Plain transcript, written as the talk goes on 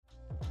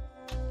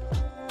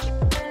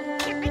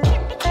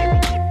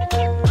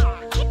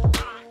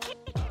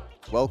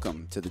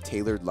Welcome to the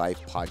Tailored Life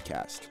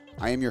Podcast.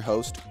 I am your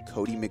host,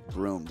 Cody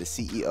McBroom, the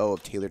CEO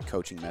of Tailored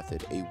Coaching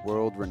Method, a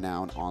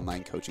world-renowned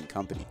online coaching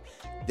company.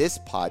 This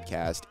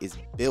podcast is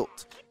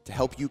built to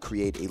help you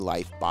create a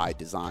life by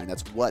design.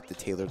 That's what the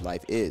Tailored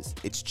Life is.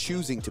 It's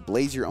choosing to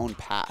blaze your own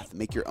path,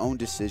 make your own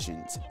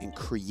decisions, and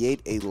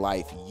create a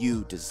life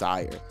you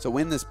desire. So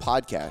in this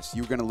podcast,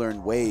 you're going to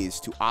learn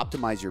ways to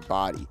optimize your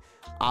body,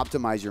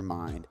 optimize your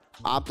mind,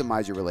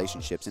 optimize your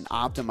relationships, and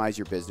optimize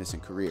your business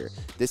and career.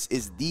 This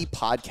is the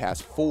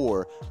podcast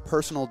for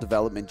personal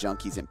development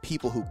junkies and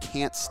people who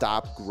can't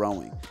stop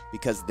growing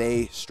because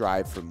they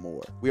strive for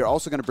more. We are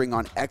also going to bring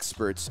on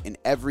experts in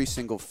every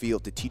single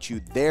field to teach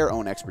you their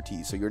own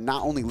expertise. So you're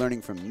not only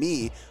learning from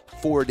me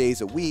 4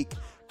 days a week,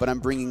 but I'm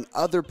bringing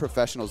other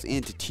professionals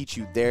in to teach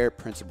you their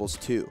principles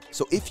too.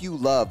 So if you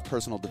love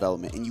personal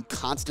development and you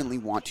constantly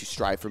want to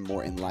strive for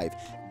more in life,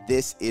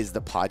 this is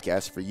the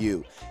podcast for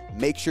you.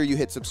 Make sure you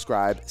hit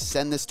subscribe,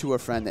 send this to a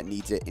friend that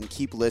needs it, and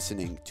keep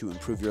listening to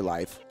improve your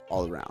life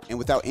all around. And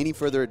without any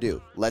further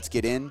ado, let's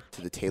get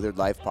into the Tailored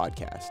Life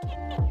Podcast.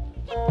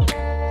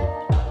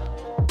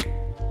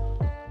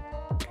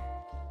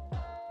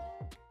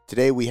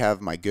 Today we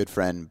have my good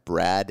friend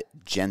Brad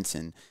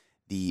Jensen,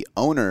 the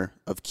owner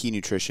of Key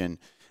Nutrition,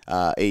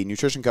 a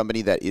nutrition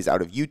company that is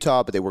out of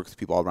Utah, but they work with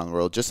people all around the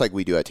world, just like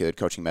we do at Tailored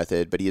Coaching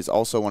Method. But he is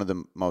also one of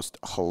the most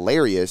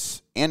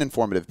hilarious and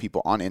informative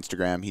people on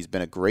Instagram. He's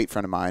been a great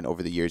friend of mine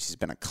over the years. He's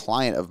been a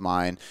client of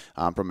mine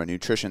from a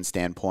nutrition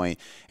standpoint,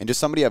 and just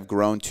somebody I've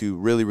grown to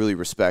really, really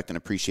respect and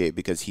appreciate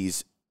because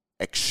he's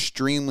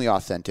extremely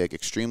authentic,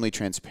 extremely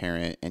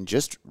transparent, and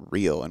just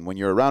real. And when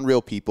you're around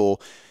real people,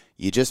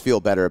 you just feel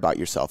better about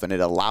yourself, and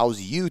it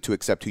allows you to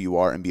accept who you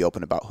are and be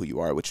open about who you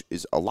are, which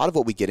is a lot of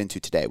what we get into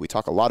today. We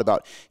talk a lot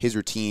about his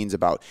routines,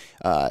 about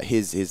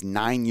his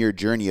 9-year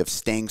journey of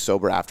staying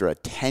sober after a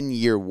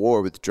 10-year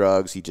war with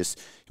drugs. He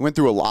went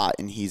through a lot,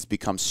 and he's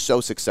become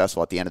so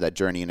successful at the end of that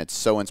journey, and it's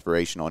so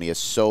inspirational, and he has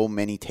so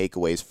many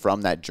takeaways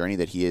from that journey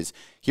that he is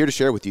here to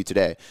share with you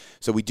today.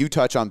 So we do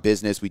touch on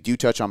business, we do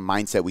touch on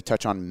mindset, we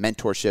touch on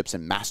mentorships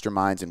and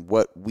masterminds and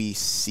what we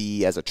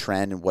see as a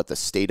trend and what the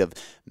state of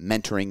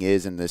mentoring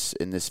is in this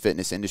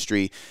fitness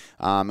industry.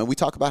 And we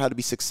talk about how to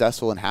be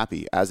successful and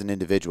happy as an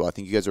individual. I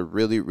think you guys are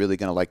really, really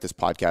going to like this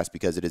podcast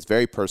because it is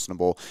very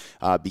personable,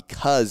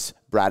 because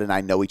Brad and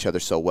I know each other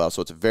so well.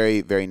 So it's a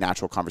very, very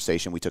natural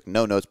conversation. We took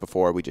no notes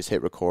before. We just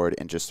hit record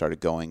and just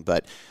started going.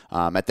 But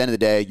at the end of the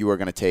day, you are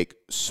going to take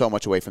so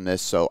much away from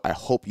this. So I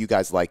hope you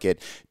guys like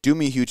it. Do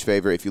me a huge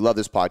favor. If you love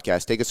this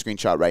podcast, take a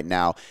screenshot right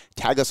now.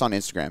 Tag us on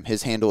Instagram.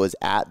 His handle is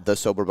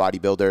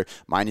 @TheSoberBodybuilder.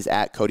 Mine is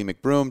 @Cody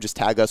McBroom. Just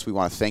tag us. We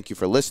want to thank you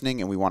for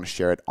listening, and we want to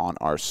share it on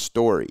our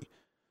story.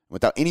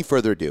 Without any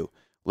further ado,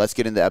 let's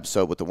get into the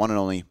episode with the one and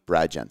only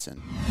Brad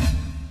Jensen.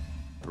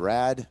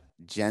 Brad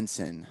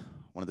Jensen,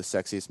 one of the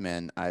sexiest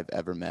men I've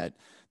ever met,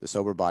 the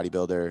sober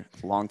bodybuilder,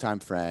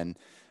 longtime friend,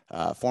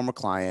 former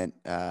client,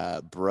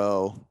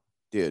 bro.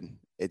 Dude,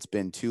 it's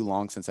been too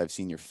long since I've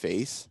seen your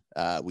face.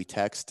 We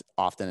text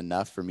often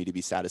enough for me to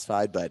be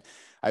satisfied, but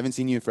I haven't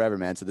seen you in forever,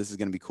 man. So this is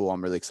going to be cool.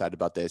 I'm really excited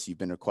about this. You've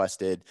been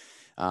requested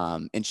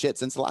and shit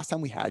since the last time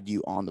we had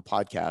you on the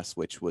podcast,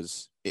 which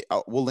was,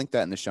 we'll link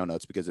that in the show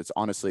notes because it's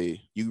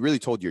honestly, you really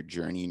told your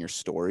journey and your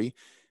story,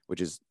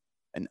 which is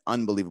an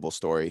unbelievable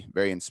story,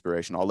 very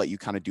inspirational. I'll let you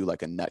kind of do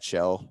like a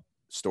nutshell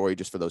story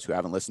just for those who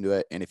haven't listened to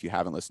it. And if you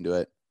haven't listened to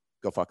it,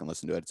 go fucking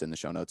listen to it. It's in the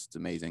show notes. It's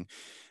amazing.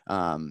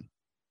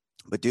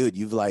 But dude,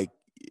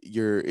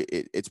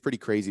 it's pretty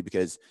crazy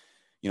because,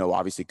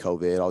 obviously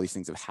COVID, all these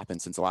things have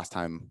happened since the last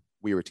time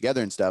we were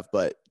together and stuff,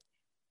 but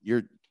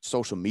your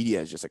social media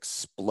has just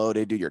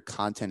exploded, dude. Your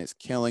content is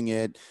killing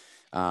it.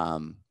 I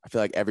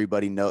feel like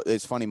everybody knows.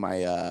 It's funny.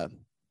 My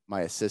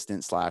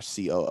assistant /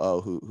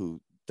 COO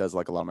who does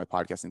like a lot of my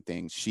podcasting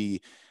things,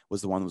 she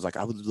was the one who was like,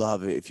 I would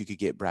love it if you could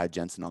get Brad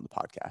Jensen on the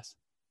podcast.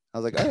 I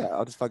was like, oh yeah,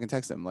 I'll just fucking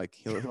text him. Like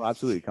he'll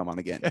absolutely come on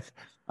again.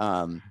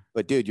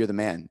 But dude, you're the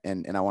man.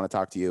 And I want to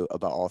talk to you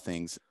about all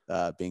things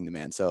being the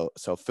man. So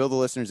fill the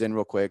listeners in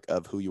real quick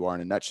of who you are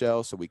in a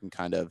nutshell so we can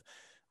kind of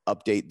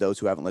update those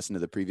who haven't listened to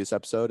the previous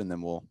episode, and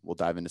then we'll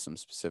dive into some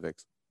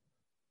specifics.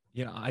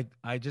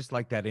 I just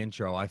like that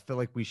intro. I feel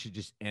like we should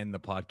just end the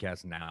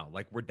podcast now.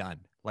 Like we're done.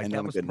 Like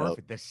that was perfect.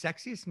 Note. The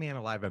sexiest man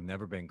alive I've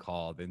never been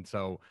called. And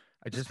so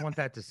I just want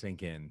that to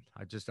sink in.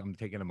 I'm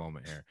taking a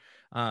moment here.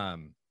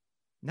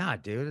 Nah,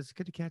 dude, it's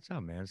good to catch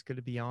up, man. It's good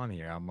to be on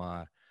here.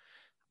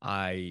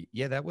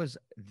 That was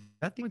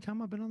the only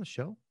time I've been on the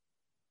show.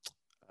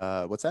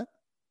 What's that?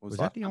 Was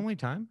that the only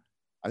time?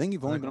 I think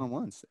you've only been on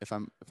once, if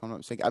I'm not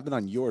mistaken. I've been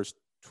on yours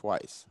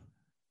twice.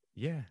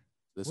 Yeah.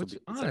 Which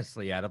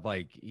honestly, out of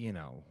we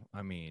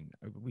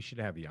should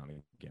have you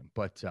on again,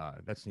 but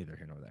that's neither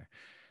here nor there.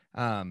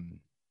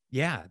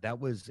 Yeah, that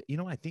was,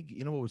 I think,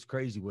 what was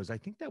crazy was I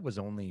think that was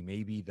only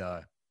maybe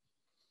I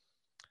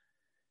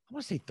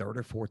want to say third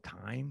or fourth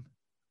time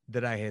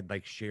that I had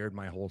like shared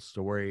my whole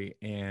story,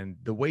 and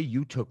the way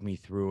you took me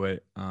through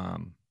it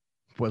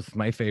was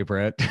my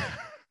favorite.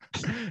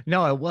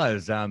 No, it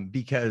was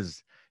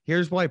because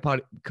here's why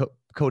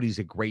Cody's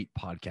a great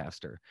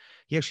podcaster.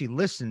 He actually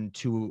listened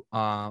to,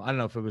 I don't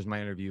know if it was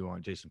my interview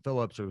on Jason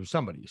Phillips or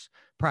somebody's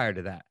prior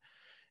to that,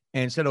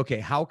 and said, okay,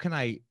 how can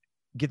I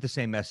get the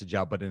same message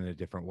out, but in a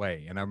different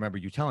way? And I remember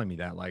you telling me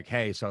that, like,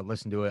 hey, so I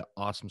listened to it.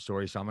 Awesome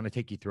story. So I'm going to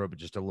take you through it, but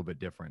just a little bit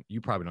different. You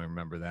probably don't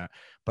remember that,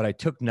 but I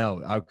took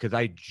note because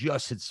I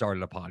just had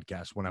started a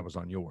podcast when I was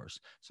on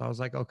yours. So I was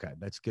like, okay,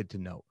 that's good to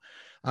know.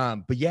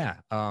 But yeah,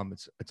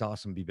 it's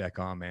awesome to be back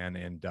on, man.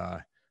 And,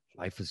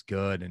 life is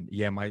good. And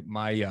yeah,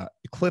 my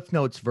Cliff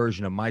Notes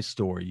version of my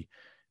story,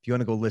 if you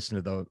want to go listen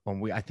to the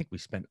one, I think we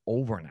spent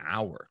over an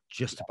hour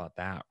just about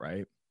that,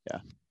 right? Yeah.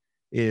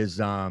 Is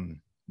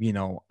you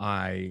know,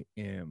 I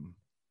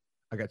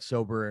got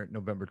sober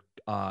November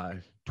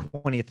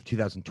 20th,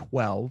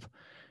 2012,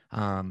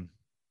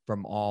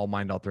 from all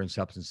mind altering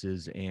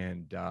substances,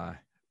 and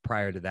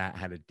prior to that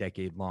had a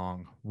decade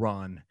long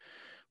run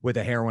with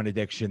a heroin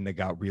addiction that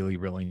got really,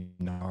 really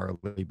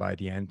gnarly by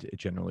the end. It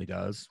generally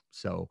does.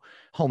 So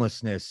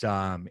homelessness,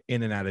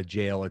 in and out of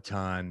jail a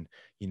ton,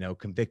 you know,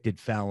 convicted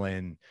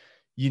felon,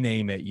 you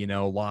name it, you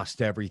know,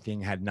 lost everything,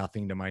 had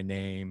nothing to my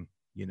name,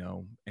 you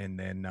know, and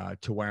then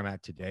to where I'm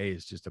at today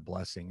is just a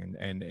blessing.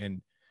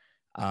 And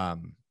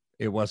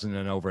it wasn't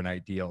an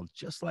overnight deal,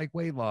 just like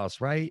weight loss,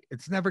 right?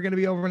 It's never going to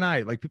be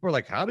overnight. Like, people are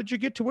like, how did you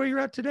get to where you're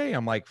at today?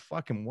 I'm like,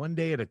 fucking one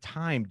day at a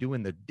time,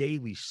 doing the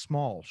daily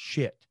small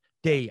shit,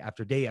 day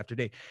after day after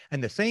day.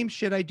 And the same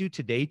shit I do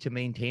today to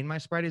maintain my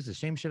sobriety is the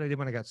same shit I did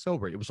when I got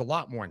sober. It was a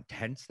lot more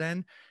intense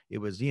then. It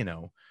was, you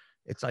know,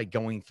 it's like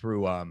going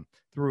through a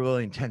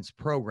really intense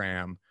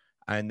program,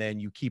 and then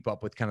you keep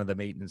up with kind of the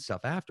maintenance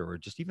stuff after, or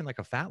just even like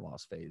a fat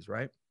loss phase,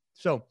 right?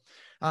 So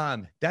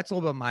that's a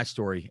little bit of my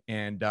story,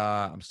 and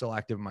I'm still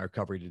active in my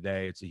recovery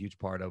today. It's a huge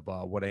part of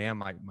what I am.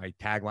 My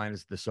tagline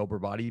is the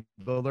sober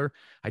bodybuilder.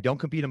 I don't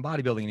compete in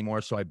bodybuilding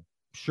anymore, so I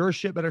sure as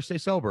shit better stay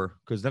sober,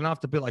 because then I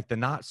have to be like the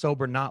not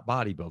sober, not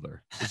bodybuilder.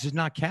 It's just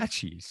not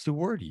catchy. It's too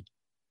wordy.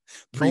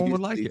 No one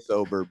would like it.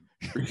 Sober,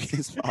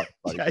 previous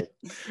Yeah.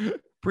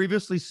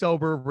 Previously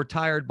sober,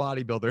 retired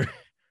bodybuilder.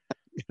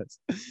 Yes.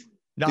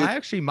 No, I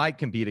actually might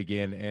compete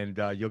again,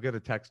 and you'll get a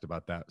text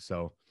about that.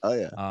 So, oh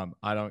yeah,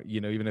 I don't, you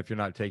know, even if you're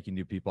not taking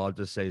new people, I'll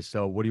just say,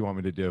 so what do you want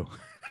me to do?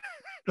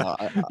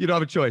 I, you don't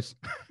have a choice.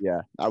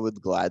 Yeah, I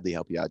would gladly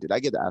help you out, dude.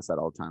 I get asked that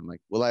all the time. Like,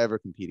 will I ever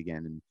compete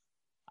again? And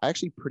I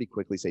actually pretty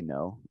quickly say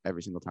no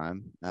every single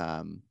time.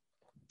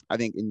 I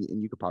think,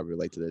 and you could probably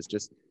relate to this,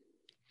 just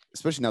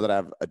especially now that I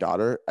have a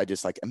daughter, I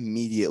just like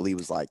immediately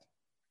was like,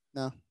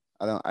 no,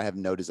 I have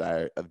no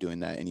desire of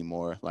doing that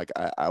anymore. Like,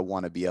 I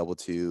want to be able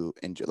to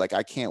enjoy, like,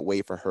 I can't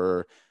wait for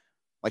her.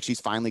 Like, she's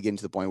finally getting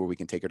to the point where we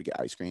can take her to get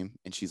ice cream.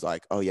 And she's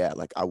like, oh yeah,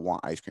 like I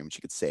want ice cream. And she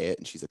could say it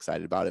and she's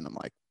excited about it. And I'm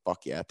like,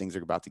 fuck yeah, things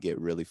are about to get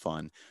really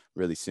fun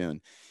really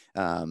soon.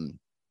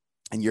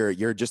 And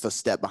you're just a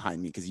step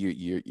behind me, because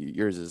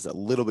yours is a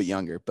little bit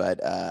younger.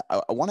 But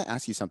I want to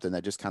ask you something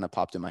that just kind of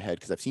popped in my head,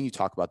 because I've seen you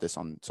talk about this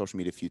on social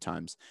media a few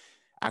times,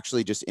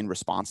 actually just in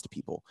response to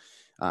people.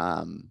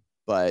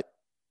 But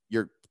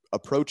you're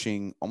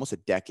approaching almost a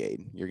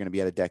decade. You're going to be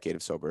at a decade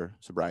of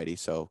sobriety.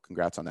 So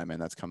congrats on that, man.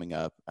 That's coming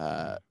up.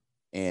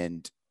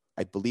 And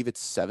I believe it's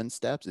 7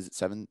 steps. Is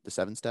it the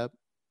 7 step?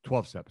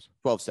 12 steps.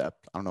 12 step.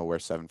 I don't know where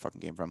 7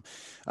 fucking came from.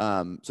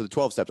 So the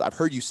 12 steps, I've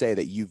heard you say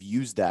that you've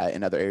used that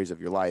in other areas of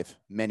your life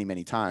many,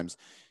 many times.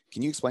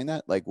 Can you explain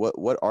that? Like,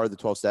 what are the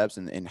 12 steps,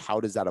 and how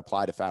does that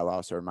apply to fat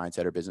loss or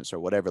mindset or business or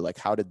whatever? Like,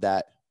 how did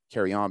that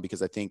carry on?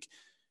 Because I think,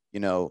 you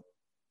know,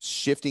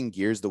 shifting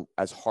gears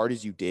as hard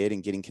as you did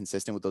and getting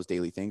consistent with those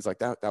daily things, like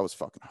that was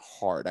fucking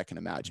hard. I can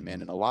imagine, man.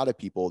 And a lot of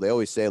people, they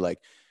always say like,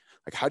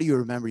 how do you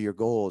remember your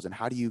goals, and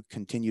how do you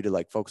continue to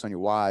like focus on your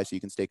why so you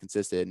can stay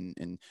consistent?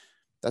 And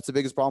that's the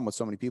biggest problem with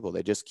so many people.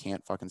 They just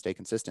can't fucking stay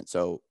consistent.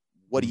 So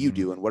what do you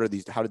do? And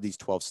how did these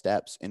 12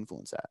 steps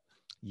influence that?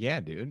 Yeah,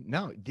 dude.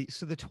 No,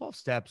 so the 12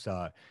 steps,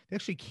 they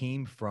actually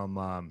came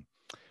from,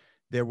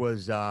 there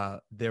was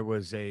a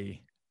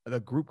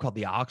group called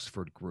the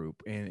Oxford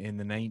Group in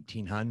the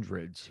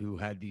 1900s, who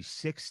had these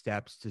 6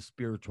 steps to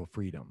spiritual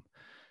freedom.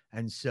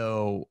 And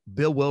so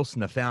Bill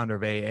Wilson, the founder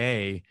of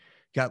AA,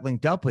 got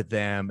linked up with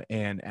them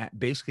and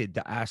basically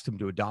asked them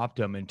to adopt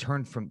them and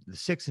turn from the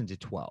 6 into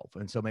 12.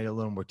 And so made it a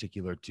little more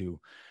particular to,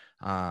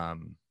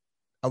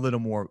 a little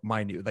more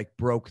minute, like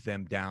broke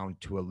them down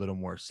to a little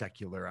more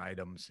secular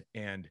items.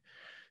 And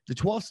the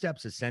 12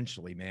 steps,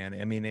 essentially, man,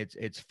 I mean,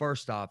 it's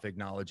first off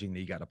acknowledging that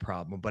you got a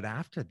problem. But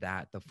after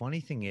that, the funny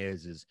thing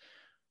is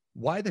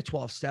why the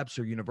 12 steps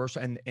are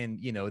universal.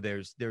 And you know,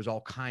 there's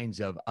all kinds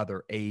of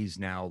other A's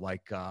now,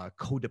 like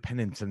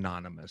Codependence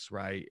Anonymous,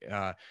 right?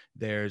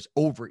 There's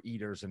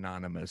Overeaters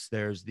Anonymous.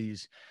 There's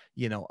these,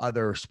 you know,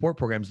 other sport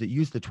programs that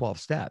use the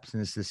 12 steps.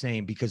 And it's the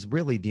same, because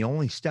really the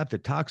only step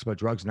that talks about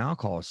drugs and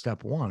alcohol is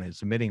step 1,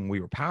 is admitting we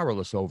were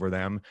powerless over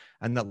them,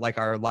 and that like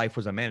our life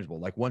was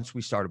unmanageable. Like once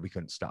we started, we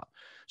couldn't stop.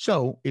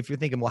 So if you're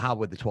thinking, well, how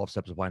would the 12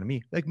 steps apply to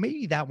me? Like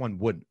maybe that one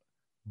wouldn't,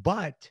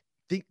 but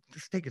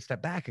let's take a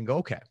step back and go,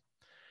 okay,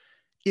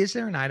 is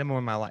there an item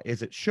in my life?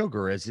 Is it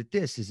sugar? Is it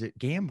this? Is it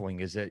gambling?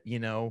 Is it, you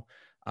know,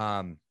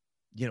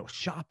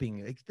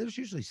 shopping? Like, there's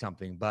usually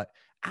something. But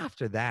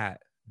after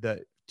that,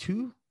 the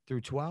 2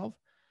 through 12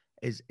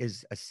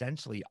 is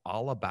essentially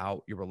all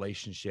about your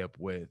relationship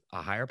with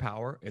a higher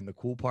power. And the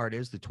cool part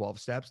is the 12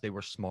 steps, they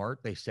were smart.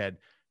 They said,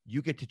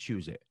 you get to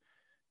choose it.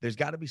 There's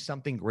got to be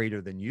something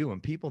greater than you.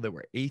 And people that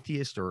were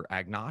atheist or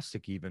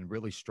agnostic even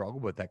really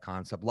struggled with that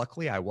concept.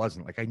 Luckily, I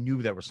wasn't. Like, I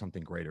knew there was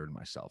something greater in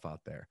myself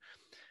out there.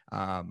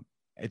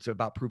 It's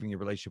about proving your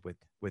relationship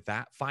with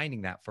that,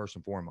 finding that first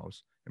and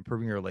foremost,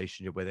 improving your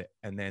relationship with it,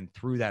 and then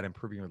through that,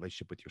 improving your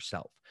relationship with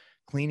yourself.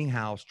 Cleaning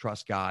house,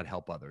 trust God,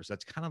 help others.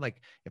 That's kind of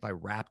like if I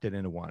wrapped it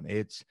into one.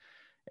 It's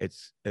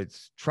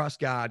trust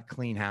God,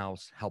 clean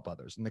house, help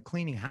others. And the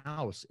cleaning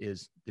house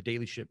is the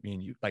daily shit. Me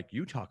and you, like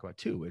you talk about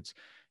too. It's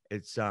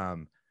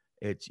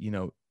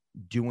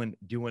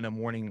doing a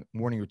morning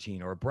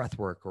routine, or a breath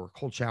work, or a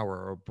cold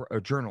shower,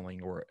 or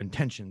journaling, or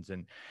intentions,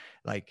 and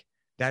like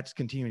that's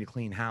continuing to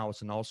clean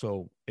house, and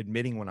also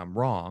admitting when I'm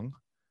wrong.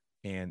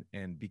 And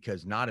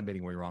because not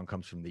admitting when you're wrong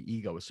comes from the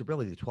ego. So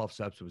really the 12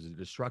 steps was the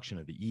destruction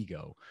of the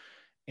ego.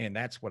 And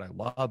that's what I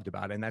loved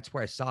about it. And that's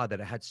where I saw that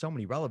it had so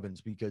many relevance,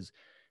 because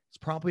it's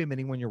probably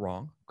admitting when you're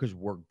wrong, because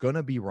we're going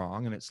to be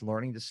wrong. And it's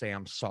learning to say,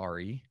 I'm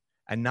sorry,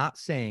 and not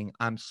saying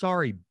I'm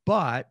sorry,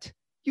 but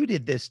you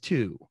did this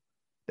too.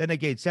 That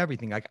negates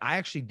everything. Like, I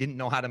actually didn't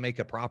know how to make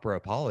a proper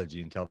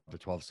apology until the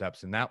 12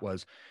 steps. And that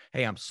was,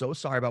 hey, I'm so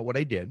sorry about what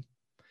I did.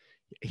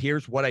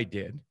 Here's what I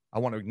did. I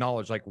want to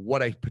acknowledge like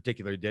what I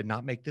particularly did,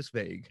 not make this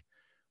vague.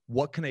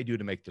 What can I do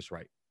to make this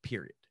right?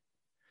 Period.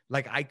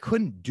 Like, I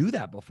couldn't do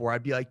that before.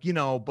 I'd be like,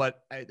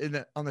 but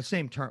on the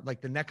same term,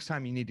 like the next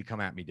time you need to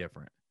come at me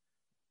different.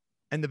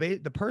 And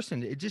the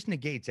person, it just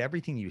negates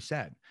everything you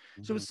said.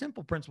 Mm-hmm. So it's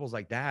simple principles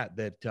like that,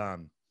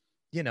 and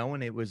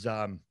it was,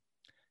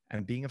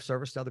 and being of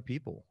service to other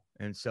people.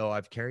 And so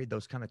I've carried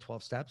those kind of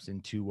 12 steps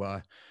into,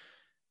 I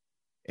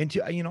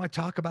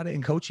talk about it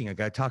in coaching.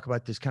 I talk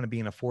about this kind of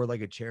being a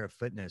 4-legged chair of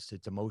fitness.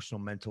 It's emotional,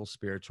 mental,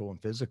 spiritual,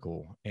 and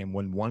physical. And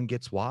when one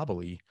gets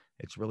wobbly,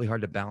 it's really hard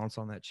to balance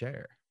on that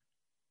chair.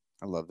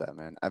 I love that,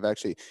 man.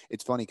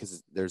 It's funny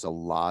because there's a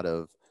lot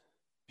of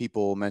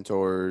people,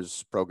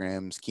 mentors,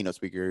 programs, keynote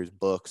speakers,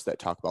 books that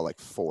talk about like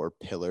 4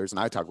 pillars. And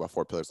I talk about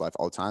 4 pillars of life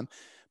all the time,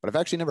 but I've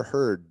actually never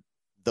heard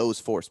those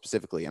 4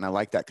 specifically. And I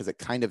like that because it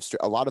kind of,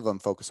 a lot of them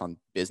focus on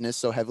business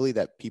so heavily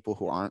that people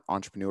who aren't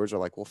entrepreneurs are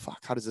like, well,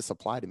 fuck, how does this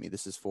apply to me?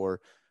 This is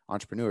for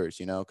entrepreneurs,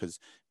 because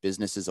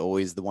business is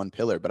always the one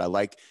pillar. But I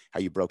like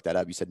how you broke that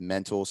up. You said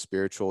mental,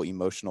 spiritual,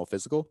 emotional,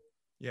 physical.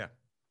 Yeah.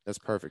 That's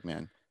perfect,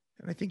 man.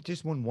 And I think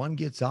just when one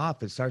gets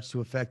off, it starts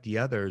to affect the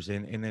others.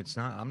 And it's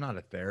not, I'm not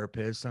a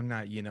therapist. I'm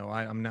not,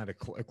 I'm not a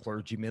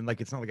clergyman.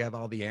 Like, it's not like I have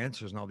all the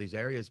answers in all these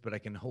areas, but I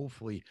can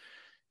hopefully,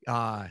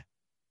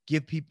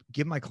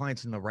 give my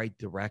clients in the right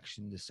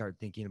direction to start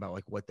thinking about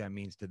like what that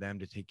means to them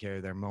to take care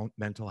of their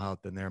mental health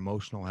and their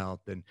emotional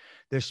health and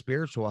their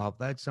spiritual health.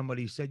 That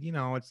somebody said,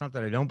 it's not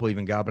that I don't believe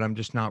in God, but I'm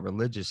just not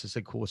religious. I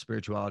said, cool.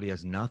 Spirituality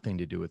has nothing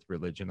to do with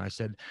religion. I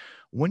said,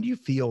 when do you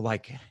feel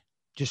like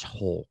just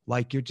whole?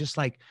 Like you're just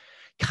like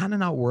kind of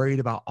not worried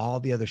about all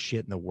the other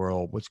shit in the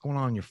world, what's going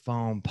on your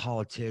phone,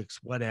 politics,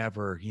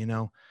 whatever,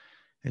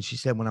 And she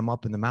said, when I'm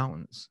up in the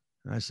mountains.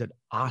 And I said,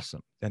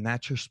 awesome. Then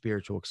that's your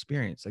spiritual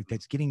experience. Like,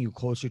 that's getting you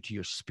closer to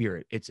your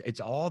spirit. It's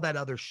all that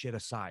other shit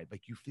aside.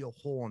 Like, you feel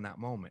whole in that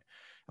moment.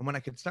 And when I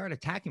could start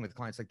attacking with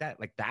clients like that,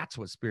 like that's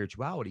what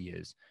spirituality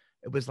is.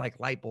 It was like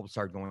light bulbs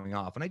started going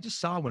off. And I just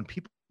saw when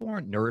people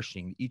aren't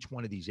nourishing each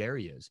one of these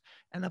areas.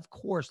 And of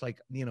course, like,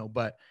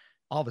 but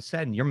all of a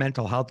sudden your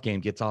mental health game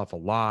gets off a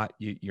lot.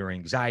 Your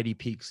anxiety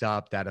peaks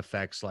up. That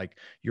affects like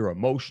your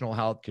emotional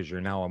health because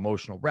you're now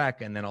emotional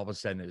wreck. And then all of a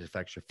sudden it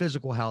affects your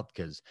physical health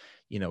because,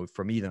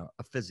 from either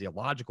a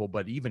physiological,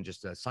 but even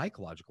just a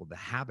psychological, the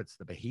habits,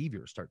 the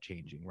behaviors start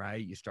changing,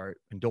 right? You start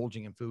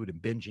indulging in food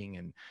and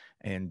binging.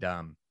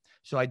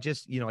 So I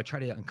just, I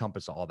try to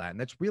encompass all that. And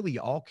that's really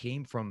all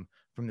came from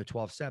the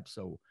 12 steps.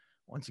 So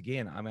once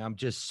again, I mean, I'm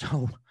just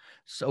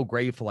so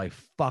grateful. I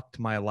fucked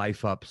my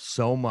life up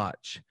so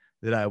much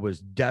that I was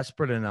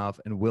desperate enough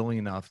and willing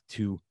enough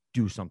to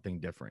do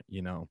something different,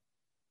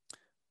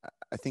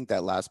 I think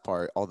that last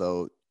part,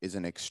 although is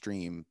an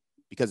extreme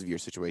because of your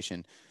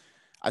situation,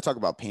 I talk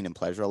about pain and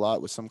pleasure a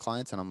lot with some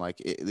clients. And I'm like,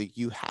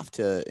 you have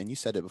to, and you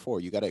said it before,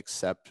 you got to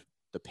accept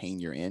the pain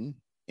you're in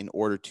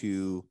order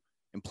to,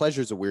 and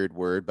pleasure is a weird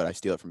word, but I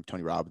steal it from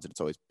Tony Robbins and it's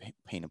always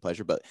pain and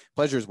pleasure, but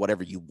pleasure is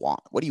whatever you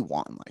want. What do you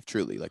want in life?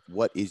 Truly? Like,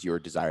 what is your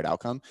desired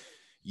outcome?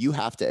 You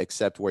have to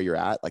accept where you're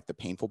at, like the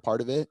painful part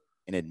of it,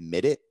 and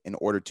admit it in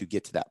order to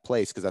get to that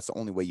place. Cause that's the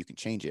only way you can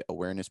change it.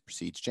 Awareness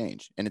precedes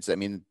change. And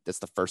that's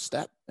the first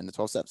step in the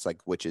 12 steps, like,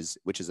 which is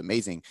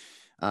amazing.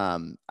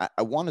 I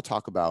want to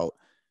talk about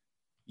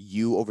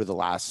you over the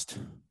last,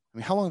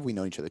 how long have we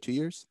known each other? 2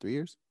 years, 3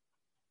 years?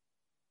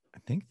 I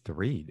think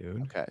 3,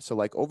 dude. Okay. So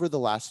like over the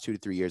last 2 to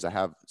 3 years, I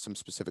have some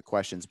specific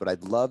questions, but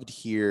I'd love to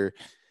hear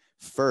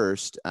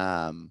first,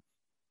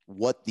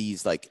 what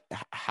these, like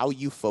how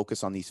you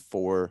focus on these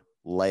 4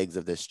 legs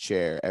of this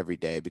chair every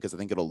day, because I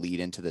think it'll lead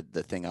into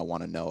the thing I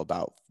want to know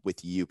about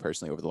with you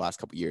personally over the last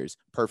couple of years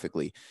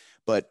perfectly.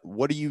 But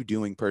what are you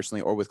doing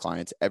personally or with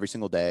clients every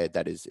single day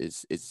that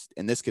is,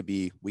 and this could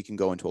be, we can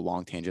go into a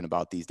long tangent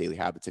about these daily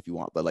habits if you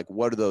want, but like,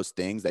 what are those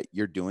things that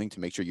you're doing to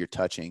make sure you're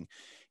touching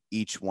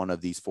each one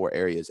of these 4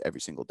 areas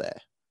every single day?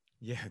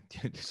 Yeah,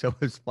 dude. So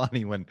it's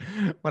funny when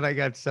I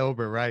got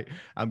sober, right?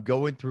 I'm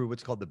going through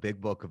what's called the Big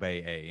Book of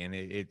AA, and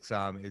it's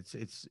not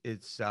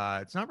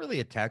really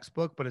a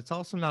textbook, but it's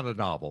also not a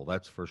novel,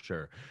 that's for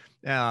sure.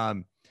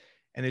 Um,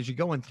 and as you're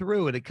going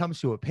through it, it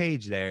comes to a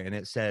page there, and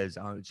it says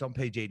it's on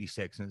page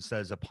 86, and it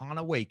says, "Upon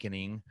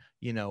awakening,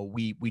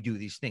 we do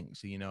these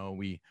things.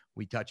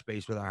 We touch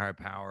base with our higher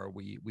power.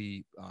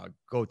 We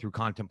go through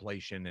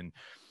contemplation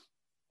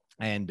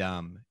and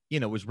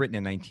it was written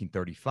in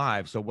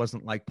 1935, so it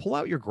wasn't like pull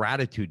out your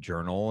gratitude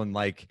journal and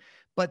like,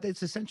 but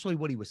it's essentially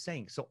what he was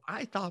saying. So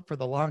I thought for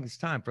the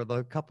longest time, for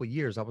the couple of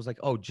years, I was like,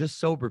 oh, just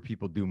sober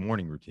people do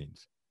morning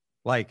routines,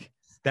 like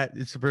that.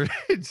 It's for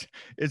it's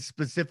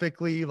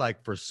specifically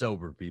like for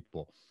sober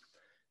people.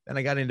 Then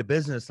I got into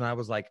business and I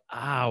was like,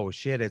 oh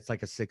shit, it's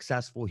like a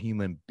successful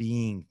human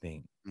being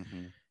thing.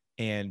 Mm-hmm.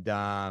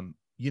 And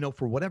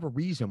for whatever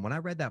reason, when I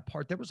read that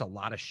part, there was a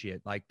lot of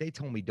shit. Like they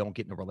told me don't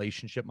get in a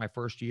relationship my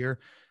first year.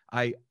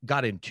 I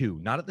got in two,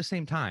 not at the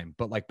same time,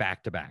 but like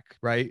back to back,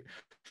 right?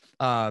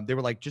 They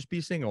were like, just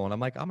be single. And I'm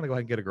like, I'm gonna go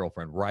ahead and get a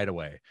girlfriend right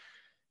away.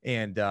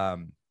 And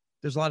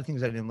there's a lot of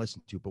things I didn't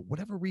listen to, but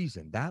whatever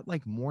reason, that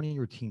like morning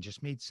routine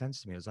just made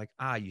sense to me. It was like,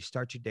 you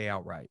start your day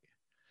out right.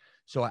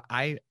 So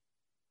I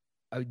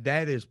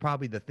that is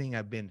probably the thing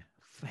I've been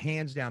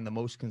hands down the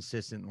most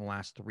consistent in the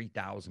last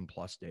 3,000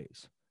 plus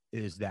days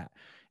is that.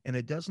 And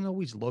it doesn't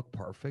always look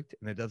perfect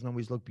and it doesn't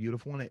always look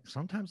beautiful. And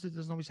sometimes it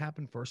doesn't always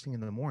happen first thing in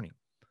the morning.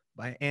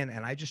 And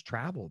I just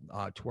traveled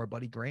to our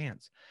buddy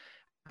Grant's.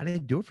 I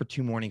didn't do it for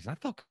 2 mornings. And I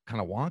felt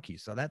kind of wonky.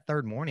 So that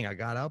third morning I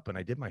got up and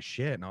I did my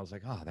shit and I was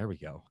like, oh, there we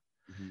go.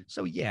 Mm-hmm.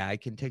 So yeah, I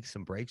can take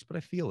some breaks, but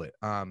I feel it.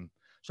 So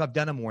I've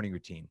done a morning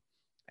routine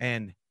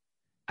and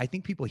I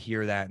think people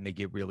hear that and they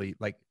get really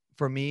like,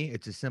 for me,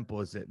 it's as simple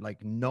as it.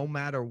 Like, no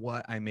matter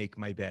what, I make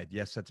my bed.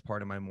 Yes, that's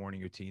part of my morning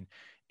routine.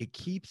 It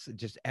keeps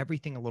just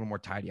everything a little more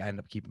tidy. I end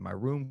up keeping my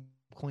room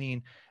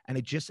clean. And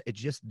it just,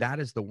 that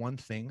is the one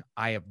thing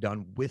I have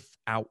done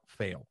without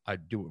fail. I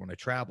do it when I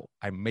travel.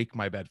 I make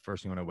my bed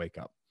first thing when I wake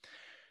up.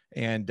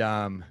 And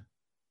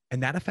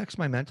that affects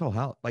my mental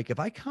health. Like if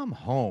I come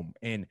home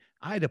and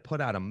I had to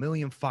put out a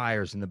million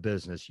fires in the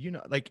business,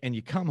 and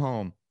you come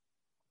home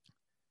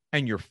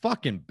and your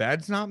fucking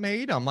bed's not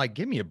made, I'm like,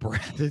 give me a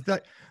breath. Is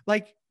that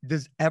like,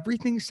 does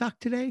everything suck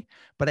today?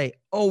 But I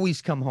always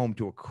come home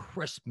to a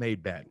crisp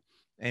made bed.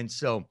 And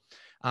so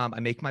I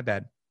make my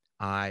bed.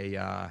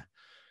 I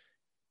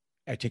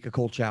take a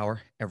cold shower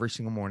every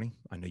single morning.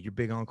 I know you're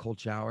big on cold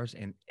showers,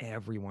 and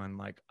everyone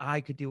like I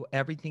could do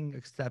everything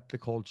except the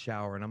cold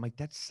shower. And I'm like,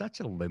 that's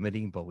such a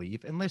limiting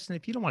belief. And listen,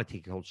 if you don't want to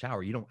take a cold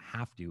shower, you don't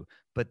have to.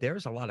 But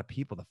there's a lot of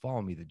people that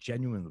follow me that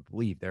genuinely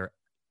believe they're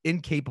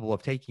incapable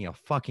of taking a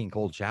fucking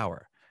cold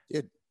shower.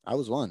 Dude, I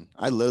was one.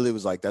 I literally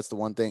was like, that's the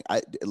one thing.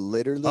 I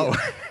literally.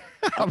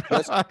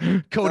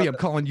 Cody, I'm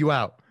calling you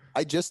out.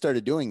 I just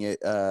started doing it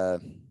a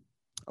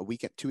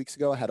week, 2 weeks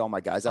ago. I had all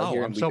my guys out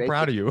here. I'm so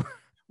proud of you.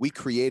 We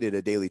created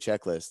a daily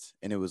checklist,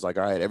 and it was like,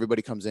 all right,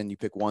 everybody comes in, you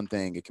pick one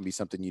thing. It can be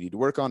something you need to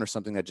work on or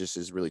something that just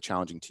is really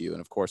challenging to you.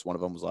 And of course, one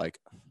of them was like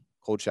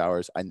cold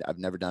showers. I've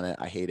never done it.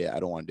 I hate it. I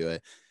don't want to do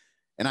it.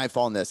 And I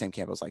fall into that same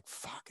camp. I was like,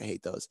 fuck, I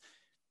hate those.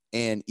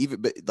 And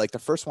but like the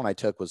first one I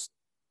took was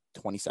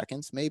 20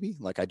 seconds, maybe.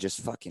 Like I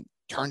just fucking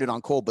turned it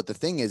on cold. But the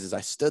thing is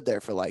I stood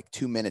there for like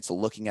 2 minutes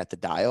looking at the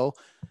dial,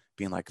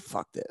 being like,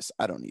 fuck this.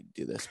 I don't need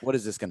to do this. What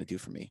is this going to do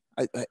for me?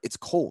 It's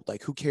cold.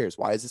 Like, who cares?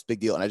 Why is this big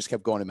deal? And I just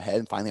kept going in my head.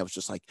 And finally I was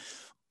just like,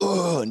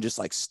 oh, and just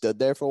like stood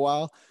there for a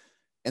while.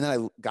 And then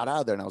I got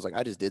out of there and I was like,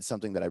 I just did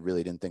something that I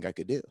really didn't think I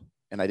could do.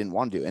 And I didn't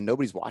want to do. And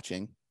nobody's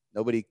watching.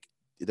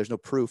 There's no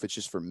proof. It's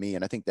just for me.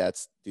 And I think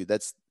that's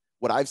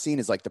what I've seen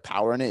is like the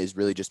power in it is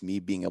really just me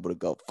being able to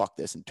go, fuck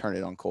this, and turn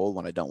it on cold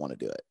when I don't want to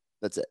do it.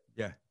 That's it.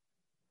 Yeah.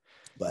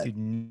 But dude,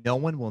 no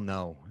one will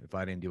know if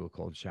I didn't do a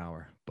cold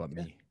shower but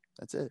me.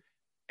 That's it.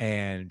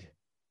 And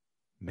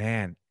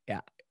man,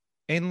 yeah.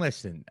 And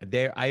listen,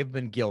 I've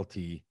been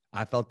guilty.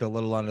 I felt a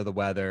little under the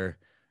weather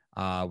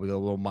with a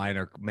little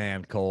minor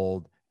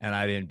cold, and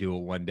I didn't do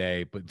it one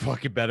day, but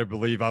fucking better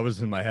believe I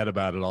was in my head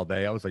about it all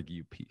day. I was like,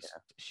 you piece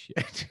of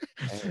shit.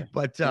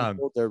 But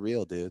they're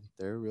real, dude.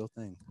 They're a real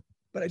thing.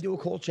 But I do a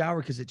cold shower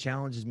because it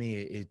challenges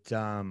me.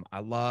 I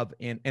love,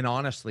 and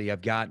honestly,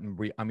 I've gotten,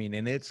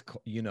 and it's,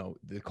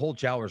 the cold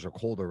showers are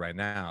colder right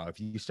now. If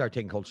you start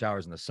taking cold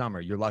showers in the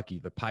summer, you're lucky.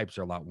 The pipes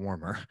are a lot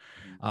warmer.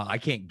 I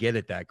can't get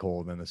it that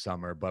cold in the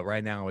summer, but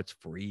right now it's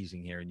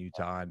freezing here in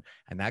Utah.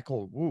 And that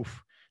cold,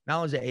 oof, not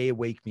only does it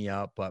wake me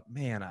up, but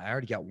man, I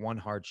already got one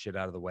hard shit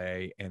out of the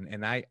way.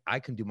 And I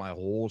can do my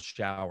whole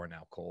shower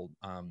now cold.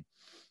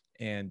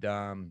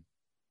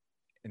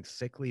 And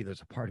sickly,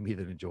 there's a part of me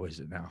that enjoys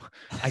it now.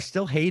 I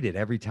still hate it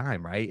every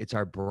time, right? It's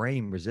our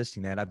brain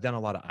resisting that. I've done a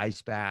lot of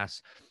ice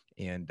baths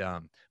And,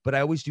 but I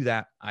always do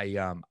that.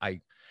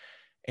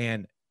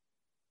 And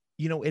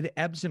it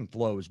ebbs and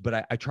flows,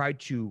 but I try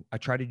to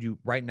do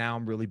right now.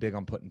 I'm really big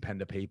on putting pen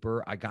to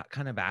paper. I got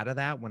kind of out of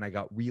that when I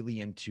got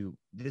really into,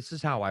 this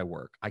is how I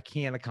work. I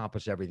can't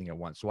accomplish everything at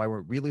once. So I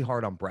went really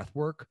hard on breath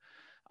work,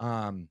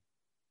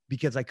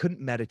 because I couldn't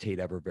meditate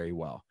ever very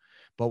well.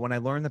 But when I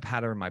learned the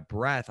pattern of my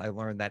breath, I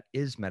learned that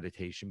is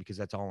meditation, because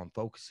that's all I'm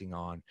focusing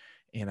on.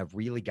 And I've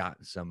really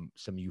gotten some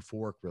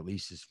euphoric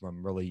releases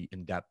from really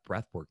in-depth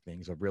breath work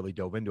things. I've really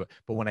dove into it.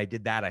 But when I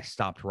did that, I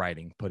stopped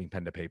writing, putting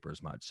pen to paper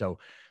as much. So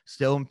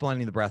still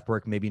implementing the breath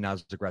work, maybe not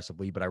as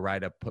aggressively, but I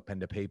write up, put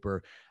pen to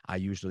paper. I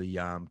usually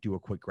do a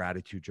quick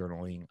gratitude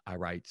journaling. I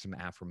write some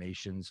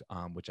affirmations,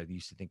 which I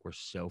used to think were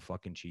so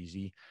fucking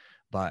cheesy,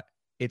 but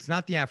it's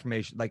not the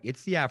affirmation. Like,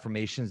 it's the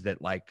affirmations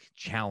that like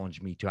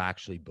challenge me to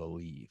actually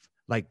believe,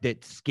 like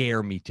that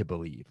scare me to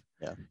believe.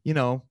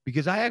 Yeah.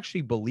 Because I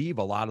actually believe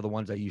a lot of the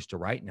ones I used to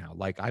write now.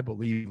 Like, I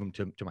believe them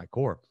to my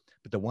core.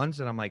 But the ones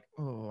that I'm like,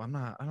 oh, I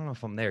don't know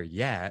if I'm there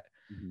yet,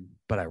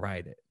 but I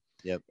write it.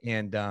 Yep.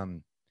 And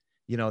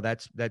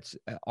that's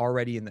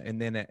already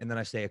and then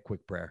I say a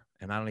quick prayer,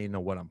 and I don't even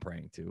know what I'm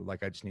praying to.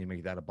 Like, I just need to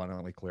make that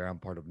abundantly clear. I'm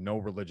part of no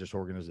religious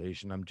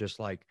organization. I'm just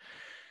like,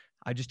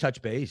 I just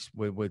touch base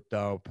with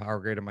power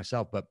greater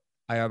myself. But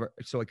I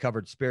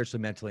covered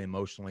spiritually, mentally,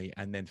 emotionally,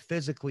 and then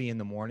physically in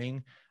the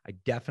morning. I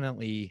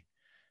definitely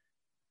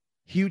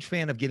huge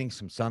fan of getting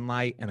some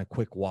sunlight and a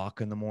quick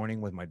walk in the morning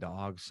with my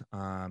dogs.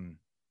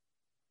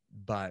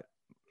 But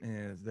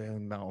they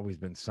haven't always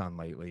been sun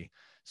lately.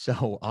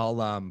 So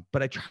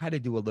but I try to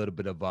do a little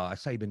bit of, I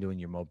saw you've been doing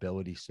your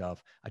mobility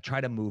stuff. I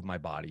try to move my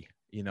body,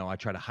 I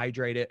try to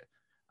hydrate it,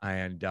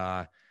 and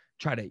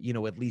try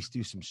to, at least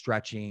do some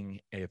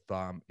stretching. If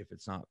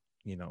it's not,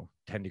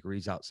 10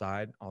 degrees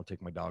outside, I'll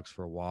take my dogs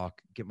for a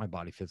walk, get my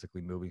body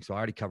physically moving. So I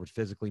already covered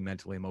physically,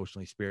 mentally,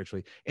 emotionally,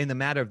 spiritually. In the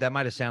matter of, that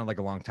might've sounded like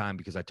a long time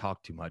because I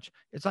talk too much.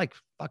 It's like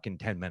fucking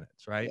 10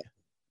 minutes, right?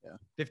 Yeah.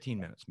 15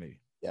 minutes maybe.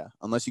 Yeah.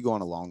 Unless you go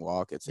on a long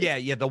walk.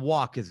 Yeah. The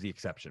walk is the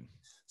exception.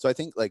 So I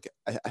think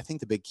I think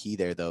the big key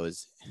there though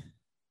is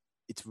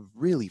it's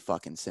really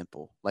fucking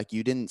simple. Like,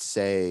 you didn't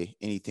say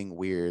anything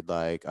weird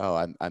like,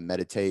 oh, I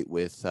meditate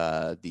with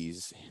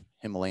these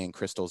Himalayan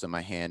crystals in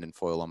my hand and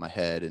foil on my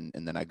head,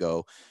 and then I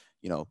go,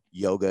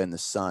 yoga in the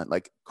sun,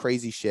 like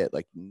crazy shit.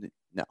 Like,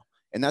 no.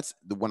 And that's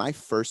when I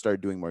first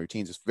started doing more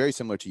routines. It's very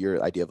similar to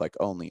your idea of like,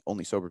 only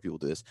sober people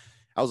do this.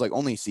 I was like,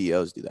 only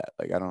CEOs do that.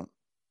 Like, I don't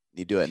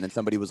need to do it. And then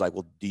somebody was like,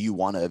 well, do you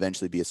want to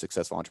eventually be a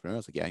successful entrepreneur? I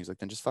was like, yeah. He's like,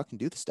 then just fucking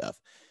do the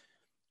stuff.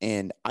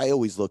 And I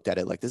always looked at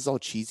it like, this is all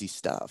cheesy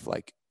stuff.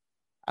 Like,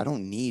 I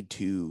don't need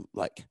to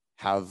like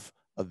have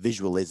a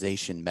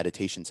visualization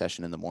meditation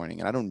session in the morning,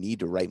 and I don't need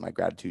to write my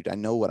gratitude. I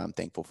know what I'm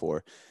thankful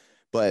for,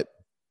 but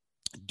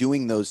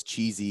doing those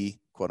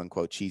cheesy, quote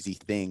unquote, cheesy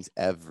things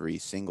every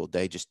single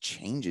day just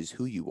changes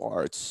who you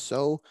are. It's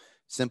so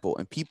simple,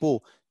 and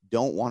people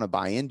don't want to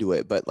buy into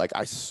it, but like,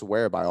 I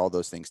swear by all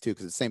those things too.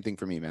 Cause it's the same thing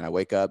for me, man. I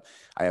wake up,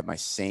 I have my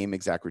same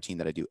exact routine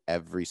that I do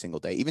every single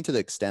day, even to the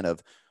extent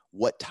of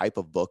what type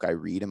of book I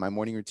read in my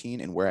morning routine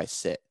and where I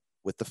sit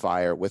with the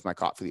fire, with my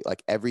coffee.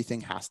 Like,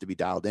 everything has to be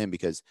dialed in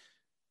because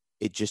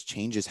it just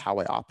changes how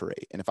I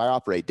operate. And if I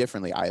operate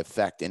differently, I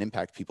affect and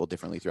impact people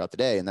differently throughout the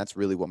day. And that's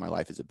really what my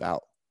life is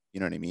about. You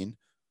know what I mean?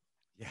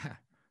 Yeah,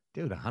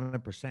 dude,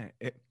 100%.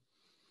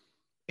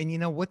 And you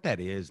know what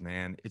that is,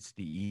 man? It's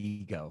the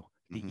ego.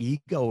 The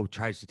ego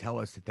tries to tell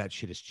us that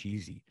shit is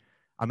cheesy.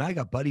 I mean, I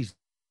got buddies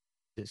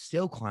that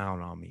still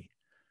clown on me.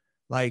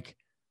 Like,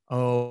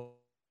 oh,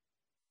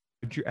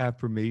 where'd your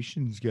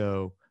affirmations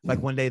go? Like,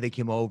 one day they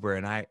came over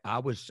and I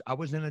was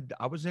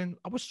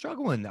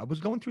struggling. I was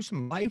going through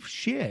some life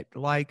shit.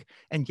 Like,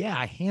 and yeah,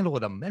 I handle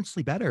it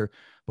immensely better,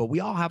 but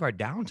we all have our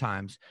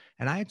downtimes.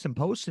 And I had some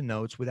post-it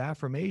notes with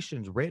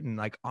affirmations written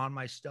like on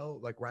my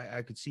stove, like right,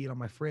 I could see it on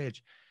my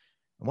fridge.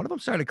 And one of them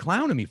started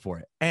clowning me for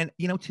it. And,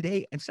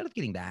 today, instead of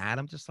getting mad,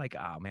 I'm just like,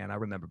 oh man, I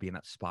remember being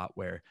at that spot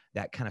where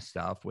that kind of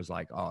stuff was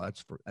like, oh,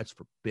 that's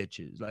for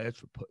bitches. Like, that's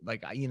for,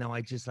 like,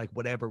 I just like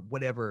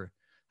whatever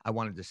I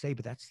wanted to say,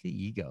 but that's the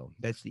ego.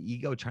 That's the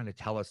ego trying to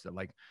tell us that,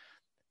 like,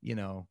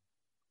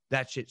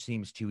 that shit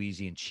seems too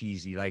easy and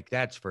cheesy. Like,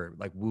 that's for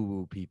like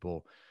woo-woo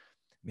people.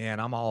 Man,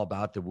 I'm all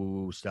about the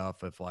woo-woo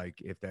stuff if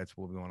that's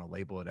what we want to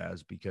label it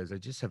as, because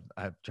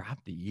I've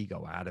dropped the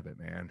ego out of it,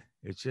 man.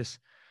 It's just,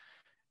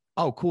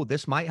 oh, cool,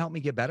 this might help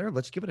me get better.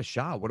 Let's give it a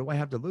shot. What do I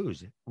have to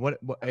lose? What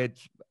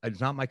it's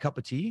not my cup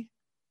of tea.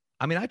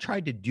 I mean, I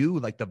tried to do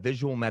like the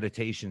visual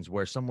meditations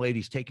where some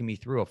lady's taking me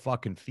through a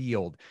fucking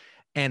field,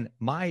 and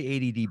my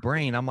ADD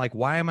brain, I'm like,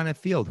 why am I in a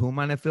field? Who am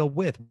I in a field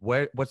with?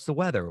 What's the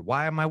weather?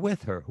 Why am I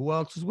with her? Who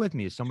else is with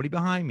me? Is somebody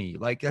behind me?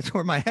 Like, that's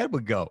where my head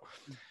would go.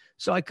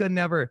 So I could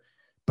never,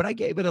 but I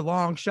gave it a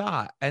long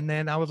shot. And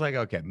then I was like,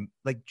 okay,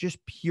 like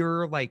just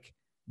pure, like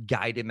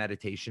guided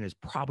meditation is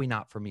probably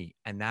not for me.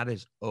 And that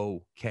is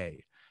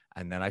okay.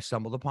 And then I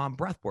stumbled upon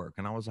breath work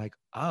and I was like,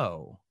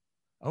 oh,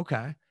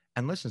 okay.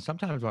 And listen,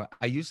 sometimes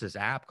I use this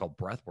app called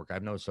Breathwork. I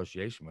have no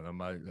association with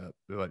them,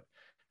 but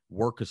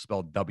work is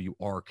spelled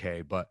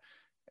WRK, but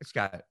it's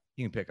got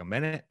You can pick a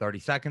minute, 30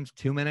 seconds,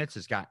 2 minutes.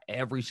 It's got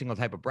every single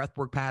type of breath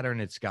work pattern.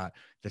 It's got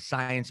the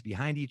science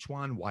behind each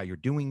one, why you're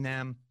doing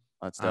them.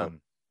 That's dope.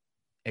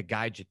 It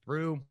guides you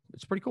through.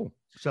 It's pretty cool.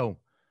 So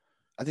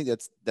I think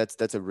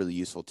that's a really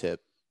useful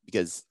tip,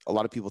 because a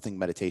lot of people think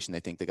meditation, they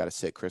think they got to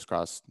sit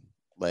crisscross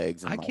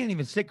legs. And I can't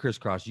even sit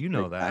crisscross. You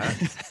know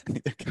that.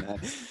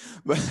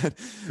 But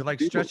you're like,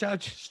 people,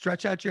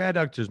 stretch out your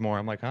adductors more.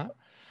 I'm like, huh?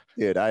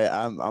 Dude,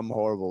 I'm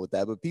horrible with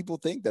that. But people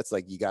think that's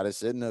like, you got to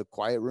sit in a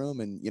quiet room.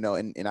 And, you know,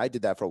 and I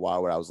did that for a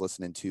while, where I was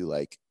listening to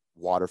like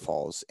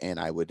waterfalls, and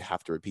I would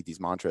have to repeat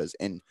these mantras.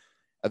 And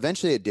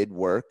eventually it did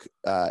work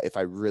if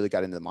I really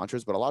got into the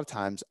mantras. But a lot of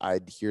times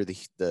I'd hear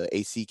the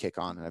AC kick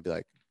on, and I'd be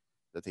like,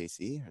 is that the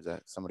AC? Or is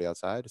that somebody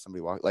outside? Is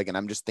somebody walking? Like, and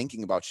I'm just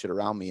thinking about shit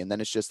around me. And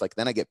then it's just like,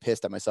 then I get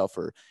pissed at myself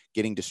for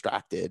getting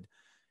distracted,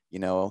 you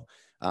know?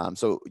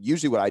 So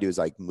usually what I do is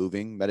like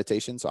moving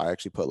meditation. So I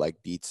actually put like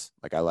beats,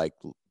 like I like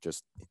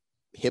just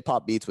hip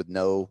hop beats with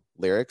no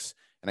lyrics.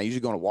 And I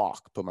usually go on a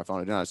walk, put my phone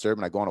on Do Not Disturb,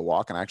 and I go on a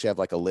walk, and I actually have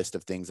like a list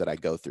of things that I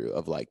go through,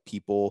 of like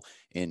people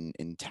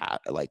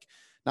like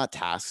not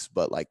tasks,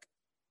 but like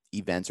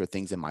events or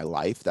things in my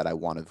life that I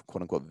want to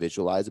quote unquote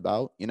visualize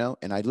about, you know,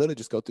 and I literally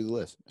just go through the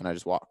list and I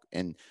just walk.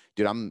 And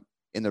dude, I'm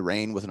in the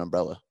rain with an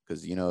umbrella,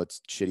 because, you know,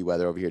 it's shitty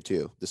weather over here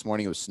too. This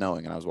morning it was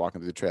snowing, and I was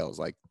walking through the trails,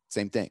 like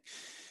same thing.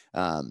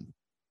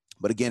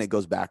 But again, it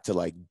goes back to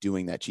like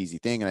doing that cheesy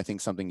thing. And I think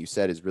something you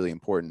said is really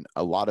important.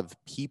 A lot of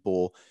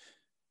people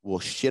will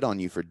shit on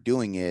you for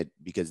doing it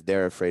because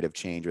they're afraid of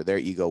change, or their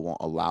ego won't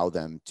allow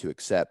them to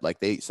accept. Like,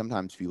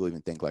 sometimes people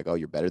even think like, oh,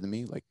 you're better than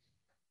me. Like,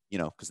 you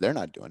know, because they're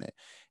not doing it.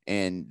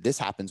 And this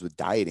happens with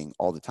dieting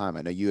all the time.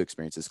 I know you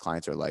experience this.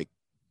 Clients are like,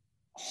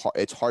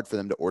 it's hard for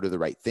them to order the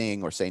right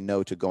thing or say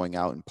no to going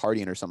out and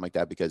partying or something like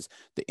that, because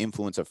the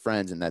influence of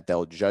friends, and that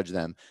they'll judge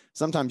them.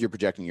 Sometimes you're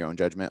projecting your own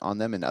judgment on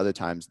them, and other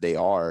times they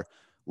are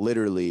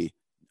literally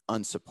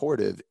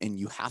unsupportive, and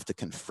you have to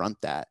confront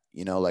that.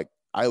 You know, like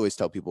I always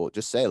tell people,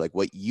 just say like,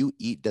 what you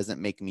eat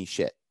doesn't make me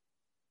shit.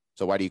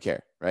 So why do you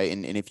care? Right.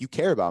 And if you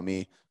care about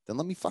me, then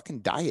let me fucking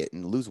diet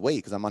and lose weight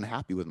because I'm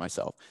unhappy with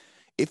myself.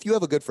 If you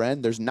have a good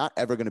friend, there's not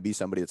ever going to be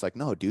somebody that's like,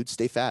 no, dude,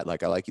 stay fat.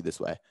 Like, I like you this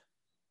way.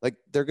 Like,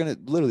 they're going to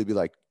literally be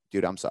like,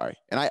 dude, I'm sorry.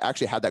 And I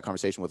actually had that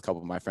conversation with a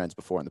couple of my friends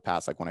before in the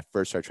past. Like, when I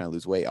first started trying to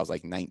lose weight, I was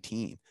like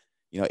 19,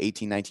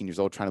 18, 19 years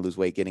old, trying to lose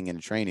weight, getting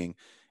into training.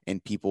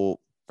 And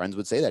friends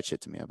would say that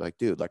shit to me. I'd be like,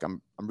 dude, like,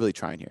 I'm really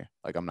trying here.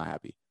 Like, I'm not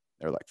happy.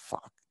 They're like,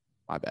 fuck,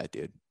 my bad,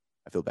 dude.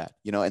 I feel bad,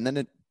 and then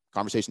the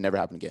conversation never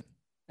happened again.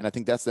 And I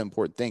think that's the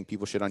important thing.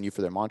 People shit on you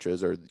for their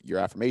mantras or your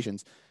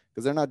affirmations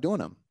because they're not doing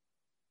them.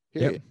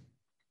 Period. Yep.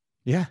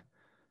 Yeah.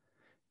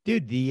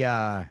 Dude,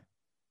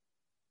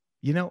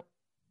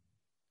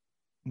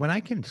 when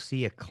I can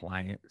see a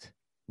client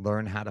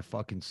learn how to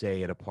fucking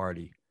say at a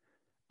party,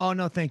 oh,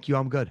 no, thank you,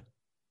 I'm good.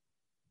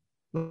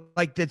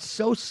 Like, that's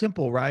so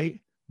simple, right?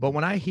 But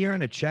when I hear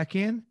in a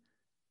check-in,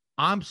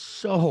 I'm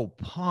so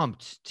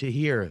pumped to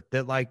hear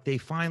that, like, they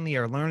finally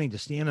are learning to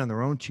stand on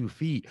their own 2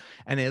 feet.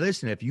 And hey,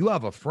 listen, if you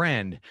have a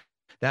friend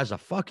that has a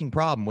fucking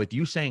problem with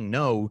you saying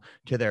no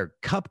to their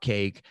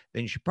cupcake,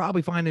 then you should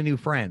probably find a new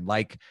friend.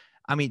 Like,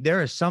 I mean,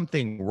 there is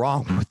something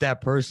wrong with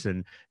that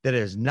person that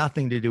has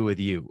nothing to do with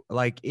you.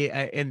 Like,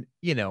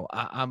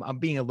 I'm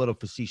being a little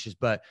facetious,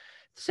 but at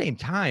the same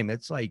time,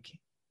 it's like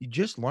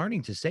just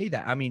learning to say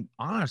that. I mean,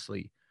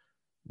 honestly,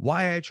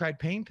 why I tried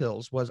pain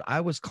pills was I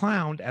was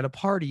clowned at a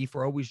party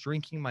for always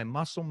drinking my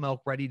Muscle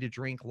Milk ready to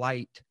drink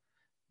light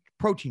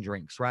protein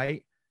drinks,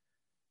 right?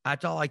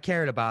 That's all I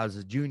cared about as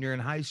a junior in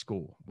high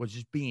school, was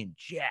just being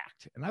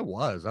jacked. And I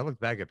looked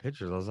back at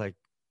pictures. I was like,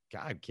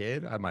 God,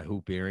 kid, I had my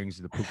hoop earrings,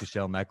 the puka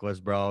shell necklace,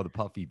 bro, the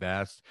puffy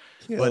vest.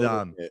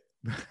 But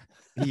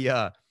he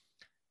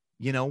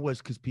was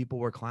because people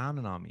were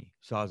clowning on me.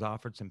 So I was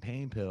offered some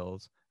pain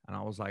pills, and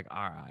I was like,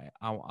 all right,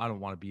 I don't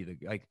want to be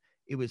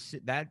it was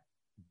that.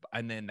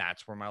 And then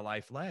that's where my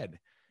life led.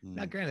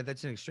 Now, granted,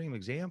 that's an extreme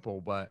example,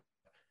 but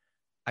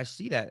I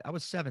see that. I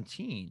was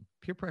 17.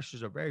 Peer pressure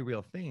is a very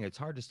real thing. It's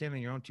hard to stand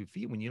on your own 2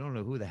 feet when you don't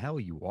know who the hell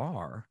you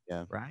are.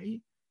 Yeah.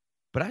 Right.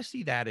 But I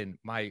see that in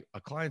my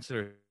clients that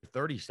are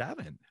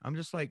 37. I'm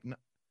just like, no,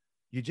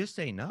 you just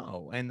say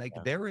no. And like,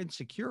 they're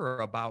insecure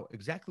about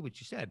exactly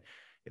what you said.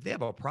 If they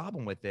have a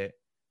problem with it,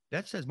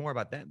 that says more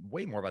about them,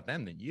 way more about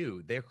them than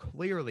you. They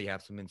clearly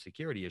have some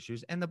insecurity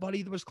issues. And the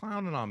buddy that was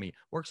clowning on me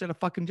works at a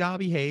fucking job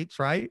he hates,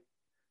 right?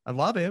 I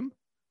love him.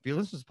 If you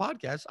listen to this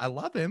podcast, I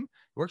love him.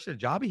 He works at a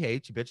job he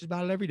hates. He bitches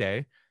about it every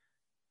day.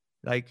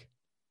 Like,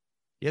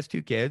 he has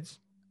 2 kids.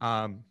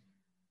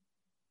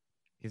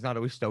 He's not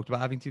always stoked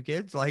about having 2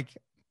 kids. Like,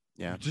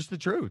 yeah, just the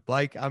truth.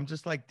 Like, I'm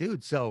just like,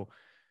 dude. So,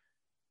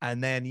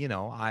 and then,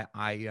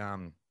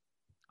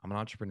 I'm an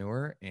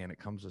entrepreneur, and it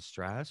comes with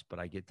stress, but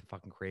I get to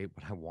fucking create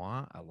what I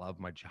want. I love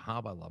my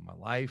job. I love my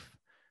life.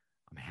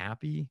 I'm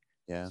happy.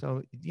 Yeah.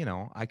 So,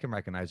 I can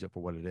recognize it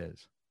for what it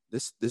is.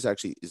 This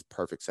actually is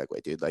perfect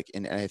segue, dude. Like,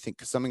 and I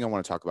think something I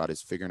want to talk about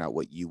is figuring out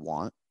what you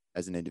want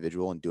as an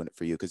individual and doing it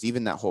for you. Cause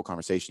even that whole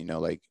conversation,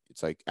 like,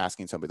 it's like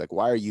asking somebody like,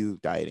 why are you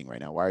dieting right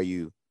now? Why are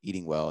you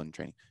eating well and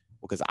training?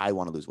 Well, because I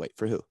want to lose weight.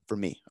 For who? For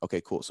me.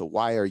 Okay, cool. So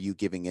why are you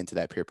giving into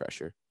that peer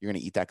pressure? You're going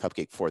to eat that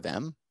cupcake for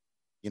them?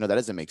 That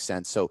doesn't make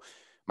sense. So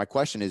my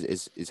question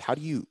is how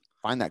do you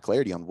find that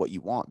clarity on what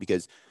you want?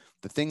 Because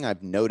the thing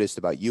I've noticed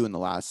about you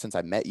since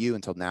I met you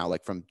until now,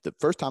 like from the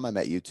first time I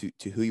met you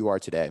to who you are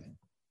today,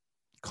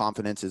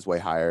 confidence is way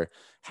higher.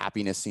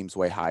 Happiness seems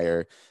way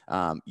higher.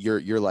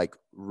 You're like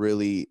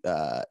really,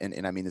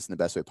 and I mean this in the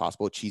best way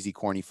possible, cheesy,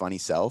 corny, funny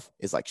self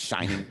is like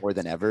shining more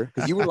than ever.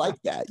 Cause you were like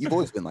that. You've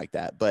always been like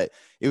that, but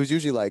it was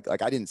usually like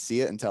I didn't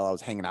see it until I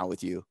was hanging out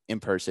with you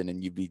in person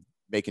and you'd be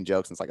making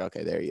jokes. And it's like,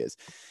 okay, there he is.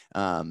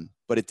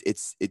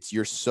 But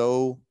you're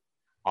so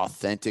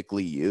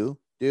authentically you,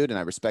 dude. And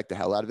I respect the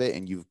hell out of it.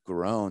 And you've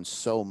grown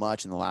so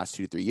much in the last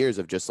 2 to 3 years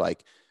of just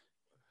like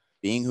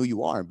being who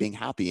you are and being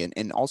happy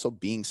and also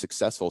being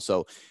successful.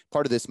 So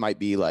part of this might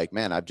be like,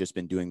 man, I've just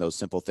been doing those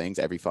simple things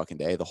every fucking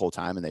day the whole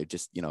time. And they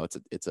just,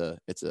 it's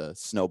a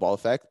snowball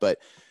effect. But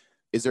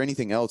is there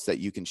anything else that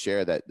you can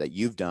share that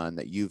you've done,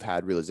 that you've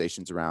had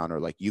realizations around, or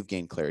like you've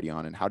gained clarity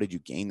on? And how did you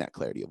gain that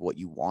clarity of what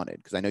you wanted?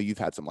 Because I know you've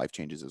had some life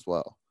changes as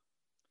well.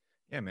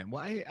 Yeah, man.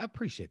 Well, I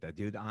appreciate that,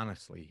 dude,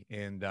 honestly.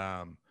 And,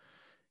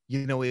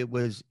 it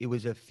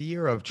was a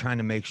fear of trying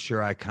to make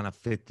sure I kind of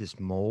fit this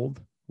mold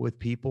with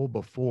people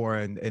before.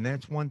 And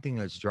that's one thing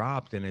that's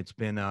dropped. And it's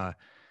been a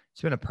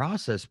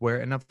process where,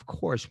 and of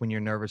course, when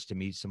you're nervous to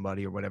meet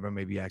somebody or whatever,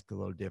 maybe you act a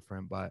little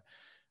different. But,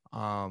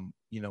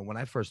 when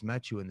I first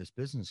met you in this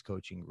business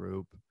coaching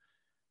group,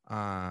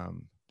 there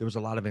was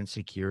a lot of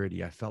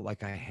insecurity. I felt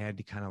like I had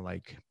to kind of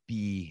like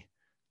be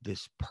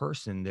this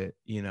person that,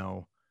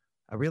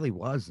 I really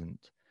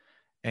wasn't.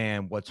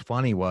 And what's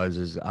funny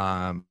is,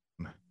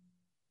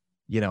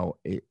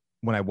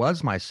 when I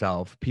was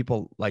myself,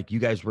 people like you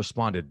guys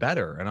responded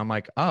better. And I'm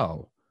like,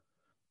 oh,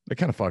 that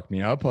kind of fucked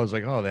me up. I was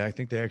like, oh, I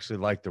think they actually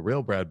like the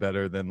real Brad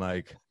better than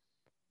like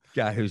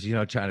guy who's,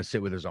 trying to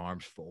sit with his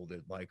arms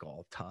folded, like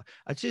all tough.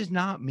 It's just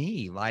not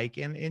me. Like,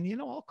 and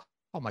I'll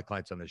call my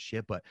clients on this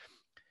shit, but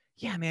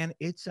yeah, man,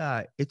 it's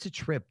a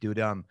trip, dude.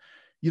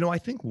 I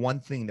think one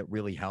thing that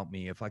really helped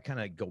me, if I kind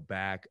of go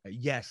back,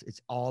 yes,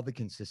 it's all the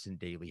consistent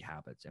daily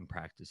habits and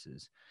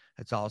practices.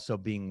 It's also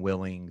being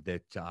willing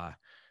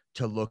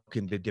to look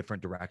into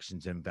different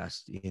directions,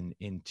 invest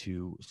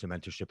into some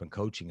mentorship and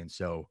coaching. And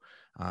so,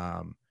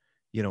 I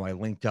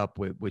linked up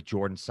with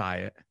Jordan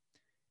Syatt,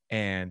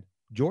 and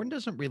Jordan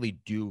doesn't really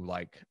do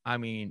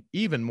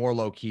even more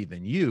low key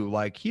than you.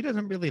 Like he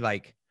doesn't really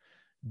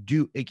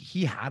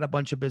he had a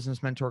bunch of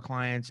business mentor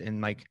clients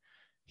and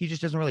he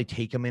just doesn't really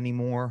take them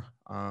anymore.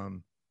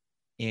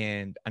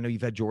 And I know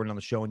you've had Jordan on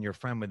the show and you're a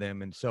friend with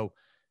him. And so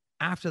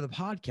after the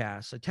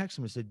podcast, I texted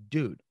him and said,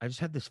 dude, I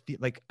just had this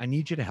I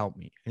need you to help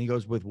me. And he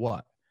goes, with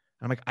what?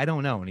 And I'm like, I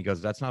don't know. And he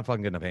goes, that's not a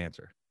fucking good enough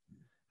answer.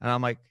 And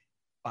I'm like,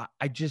 I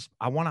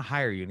want to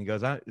hire you. And he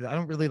goes, I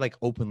don't really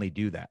openly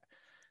do that.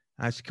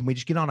 And I said, can we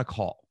just get on a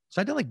call?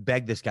 So I had to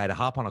beg this guy to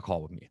hop on a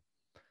call with me.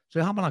 So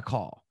I hop on a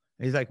call.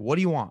 And he's like, what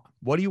do you want?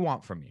 What do you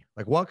want from me?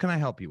 Like, what can I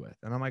help you with?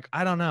 And I'm like,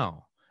 I don't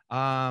know.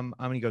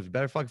 He goes,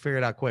 better fucking figure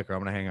it out quick or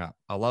I'm going to hang up.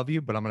 I love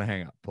you, but I'm going to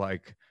hang up.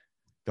 Like,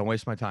 don't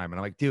waste my time. And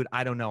I'm like, dude,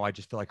 I don't know. I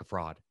just feel like a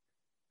fraud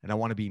and I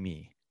want to be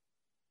me.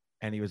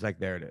 And he was like,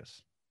 there it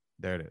is.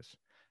 There it is.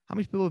 How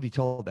many people have you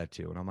told that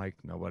to? And I'm like,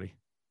 nobody.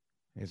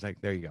 And he's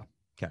like, there you go.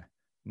 Okay.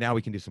 Now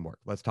we can do some work.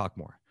 Let's talk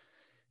more.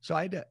 So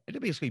I had to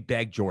basically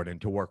beg Jordan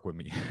to work with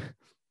me.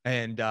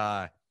 And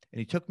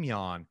he took me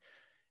on.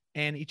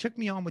 And he took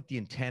me on with the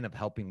intent of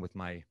helping with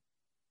my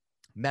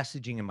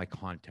messaging and my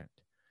content.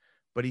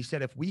 But he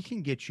said, if we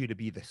can get you to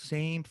be the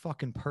same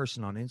fucking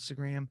person on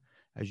Instagram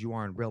as you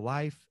are in real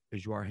life,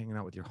 as you are hanging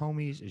out with your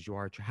homies, as you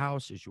are at your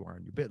house, as you are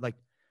in your bit,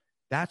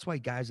 that's why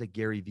guys like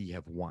Gary Vee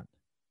have won.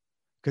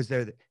 Because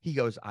he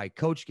goes, I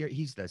coach Gary.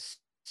 He's the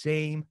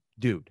same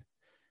dude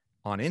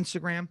on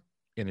Instagram,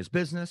 in his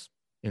business,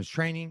 in his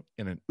training,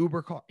 in an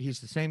Uber car.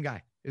 He's the same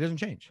guy. It doesn't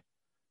change.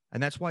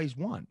 And that's why he's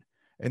won.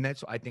 And I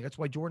think that's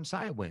why Jordan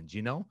Syatt wins,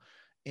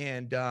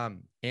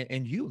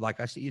 and you,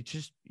 like I see, it's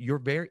just,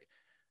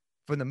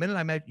 from the minute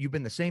I met, you've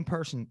been the same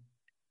person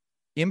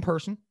in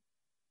person,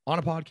 on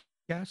a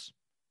podcast,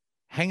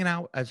 hanging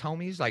out as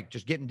homies,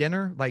 just getting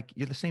dinner,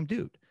 you're the same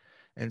dude.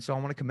 And so I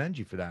want to commend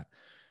you for that.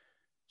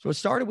 So it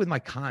started with my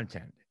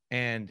content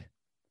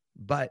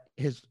but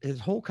his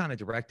whole kind of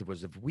directive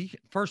was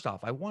first off,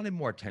 I wanted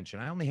more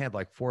attention. I only had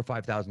 4,000 or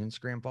 5,000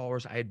 Instagram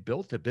followers. I had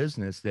built a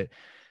business that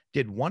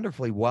did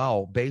wonderfully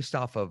well based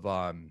off of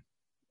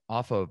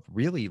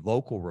really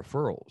local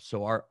referrals.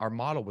 So our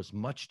model was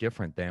much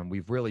different than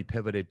we've really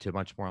pivoted to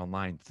much more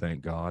online.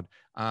 Thank God.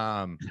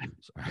 But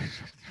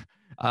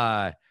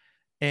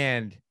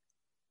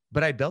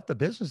I built the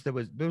business that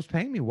was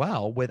paying me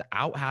well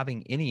without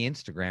having any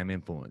Instagram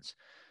influence.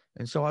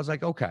 And so I was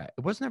like, okay,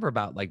 it was never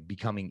about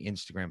becoming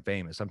Instagram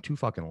famous. I'm too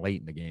fucking late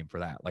in the game for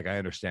that. I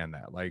understand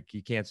that.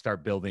 You can't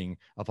start building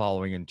a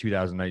following in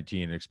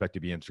 2019 and expect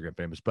to be Instagram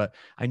famous. But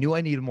I knew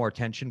I needed more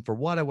attention for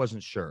what I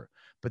wasn't sure.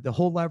 But the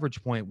whole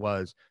leverage point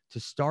was to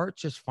start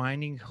just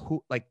finding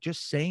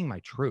just saying my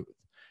truth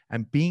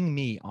and being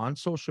me on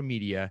social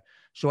media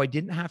So I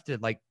didn't have to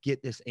like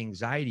get this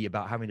anxiety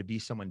about having to be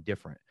someone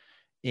different.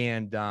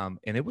 And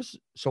it was,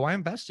 so I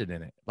invested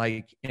in it.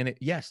 Like, and it,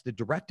 yes, the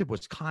directive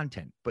was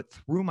content, but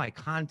through my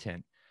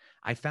content,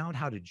 I found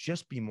how to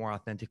just be more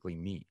authentically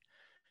me.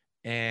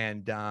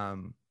 And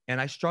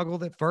I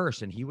struggled at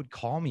first, and he would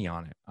call me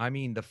on it. I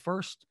mean, the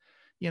first,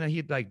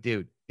 he'd be like,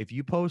 dude, if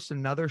you post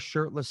another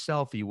shirtless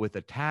selfie with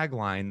a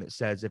tagline that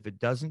says, if it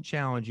doesn't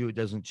challenge you, it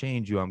doesn't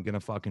change you, I'm going to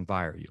fucking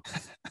fire you.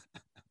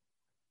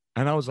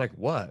 And I was like,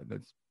 what?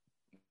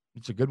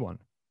 It's a good one.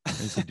 And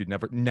he said, dude,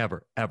 never,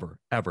 never, ever,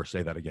 ever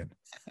say that again.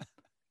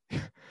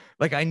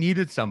 Like I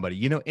needed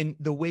somebody, and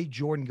the way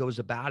Jordan goes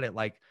about it,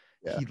 like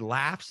he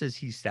laughs as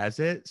he says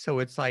it. So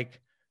it's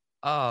like,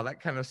 oh,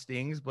 that kind of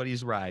stings, but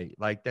he's right.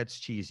 Like that's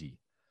cheesy,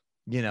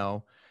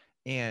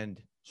 And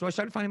so I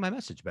started finding my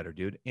message better,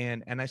 dude.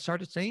 And I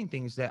started saying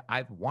things that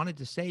I've wanted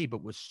to say,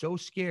 but was so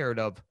scared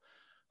of,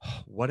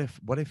 oh, what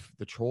if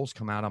the trolls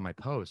come out on my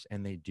posts?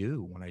 And they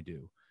do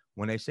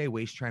when I say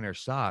waist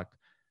trainers suck.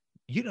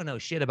 You don't know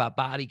shit about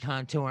body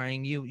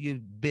contouring,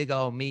 you big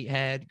old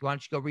meathead. Why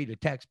don't you go read a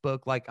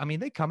textbook? Like, I mean,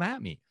 they come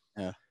at me.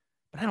 Yeah.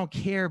 But I don't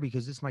care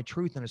because it's my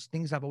truth and it's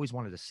things I've always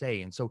wanted to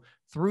say. And so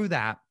through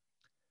that,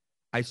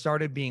 I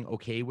started being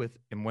okay with,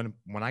 and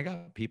when I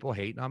got people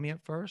hating on me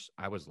at first,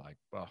 I was like,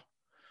 oh,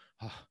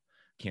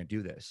 can't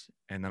do this.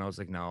 And then I was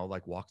like, no,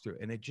 like walk through.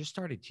 And it just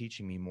started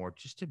teaching me more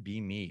just to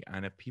be me.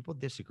 And if people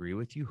disagree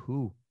with you,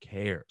 who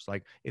cares?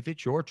 Like if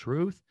it's your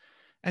truth.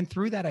 And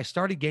through that, I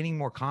started gaining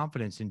more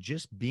confidence in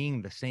just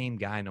being the same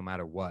guy, no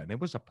matter what. And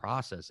it was a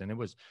process. And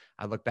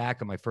I look back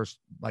at my first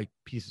like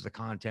pieces of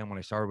content when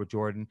I started with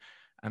Jordan,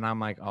 and I'm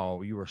like,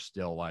 oh, you were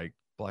still like,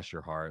 bless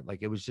your heart. Like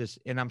it was just,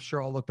 and I'm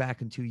sure I'll look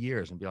back in 2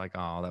 years and be like,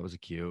 oh, that was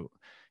cute,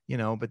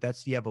 but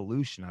that's the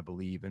evolution, I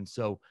believe. And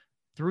so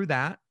through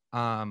that,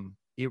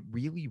 it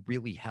really,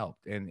 really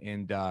helped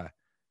and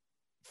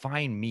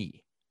find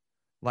me.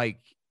 Like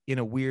in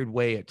a weird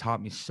way, it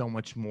taught me so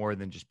much more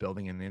than just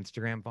building an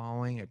Instagram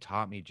following. It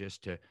taught me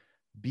just to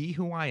be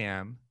who I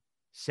am,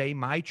 say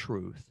my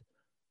truth,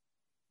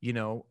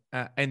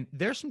 and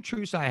there's some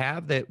truths I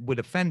have that would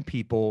offend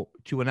people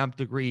to an nth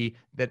degree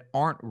that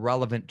aren't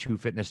relevant to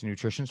fitness and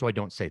nutrition. So I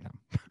don't say them.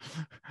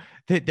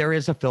 There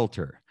is a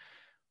filter.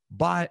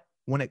 But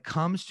when it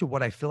comes to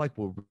what I feel like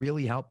will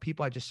really help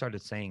people, I just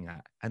started saying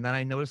that. And then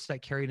I noticed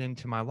that carried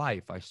into my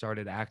life. I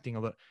started acting a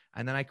little,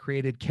 and then I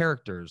created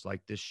characters like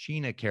this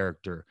Sheena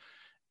character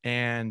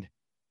and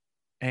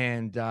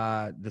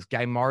this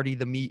guy, Marty,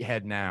 the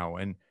meathead now.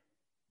 And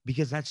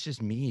because that's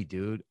just me,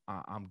 dude.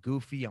 I'm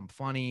goofy. I'm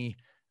funny.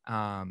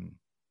 And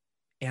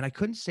I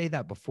couldn't say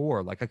that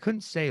before. Like I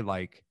couldn't say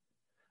like,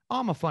 oh,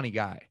 I'm a funny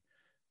guy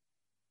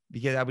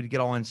because I would get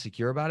all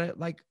insecure about it.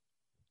 Like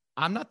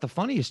I'm not the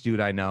funniest dude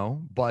I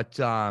know, but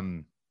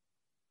Jordan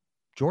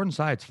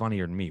Syatt's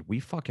funnier than me. We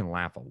fucking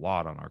laugh a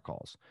lot on our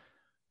calls.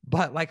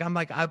 But like, I'm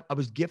like, I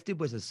was gifted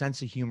with a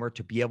sense of humor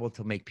to be able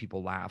to make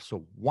people laugh.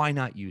 So why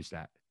not use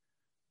that?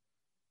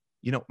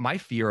 My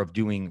fear of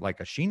doing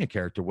like a Sheena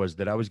character was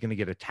that I was going to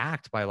get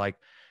attacked by like,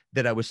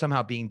 that I was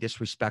somehow being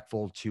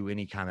disrespectful to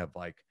any kind of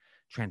like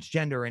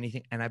transgender or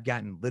anything. And I've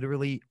gotten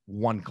literally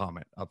one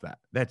comment of that.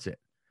 That's it.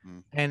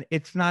 And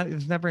it's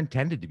never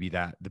intended to be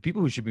that. The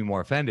people who should be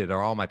more offended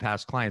are all my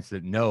past clients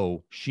that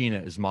know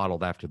Sheena is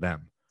modeled after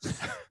them.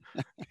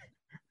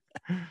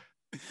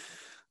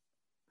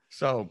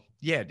 So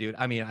yeah, dude,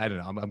 I mean, I don't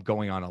know. I'm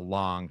going on a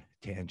long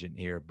tangent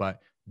here,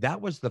 but that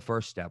was the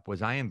first step.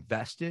 Was I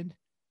invested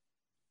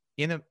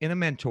in a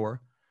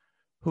mentor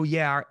who,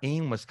 yeah, our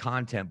aim was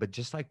content, but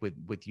just like with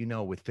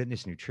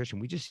fitness nutrition,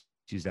 we just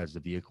use that as the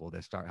vehicle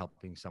to start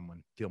helping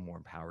someone feel more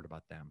empowered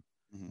about them.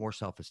 More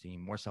self-esteem,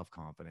 more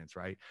self-confidence,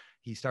 right?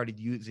 He started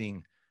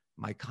using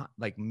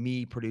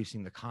me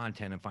producing the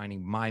content and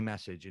finding my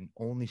message and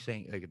only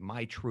saying like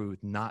my truth,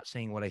 not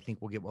saying what I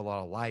think will get a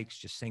lot of likes,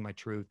 just saying my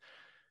truth.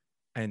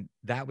 And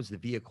that was the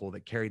vehicle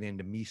that carried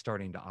into me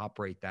starting to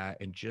operate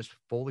that and just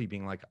fully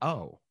being like,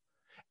 oh.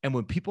 And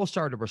when people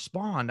started to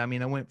respond, I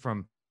mean, I went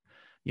from,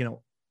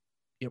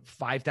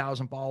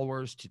 5,000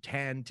 followers to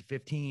 10 to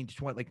 15 to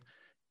 20, like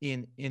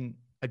in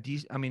a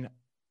decent, I mean,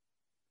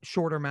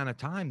 shorter amount of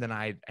time than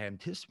I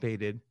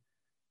anticipated.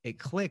 It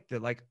clicked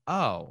that like,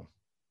 oh,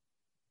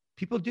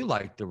 people do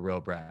like the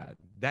real Brad.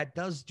 That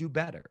does do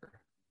better.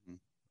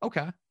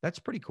 Okay, that's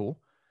pretty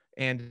cool.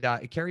 And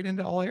it carried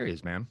into all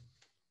areas, man.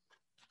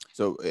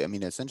 So, I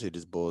mean, essentially it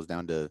just boils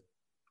down to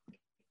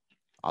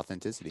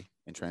authenticity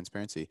and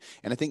transparency.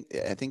 And I think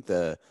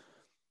the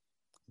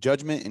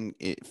judgment and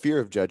fear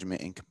of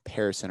judgment and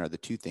comparison are the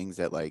two things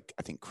that like,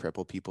 I think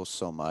cripple people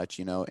so much,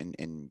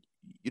 and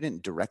you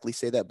didn't directly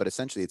say that, but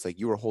essentially it's like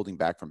you were holding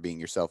back from being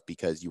yourself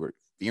because you were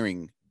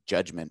fearing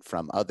judgment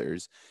from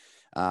others.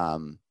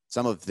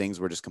 Some of the things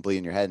were just completely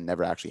in your head and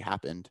never actually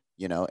happened,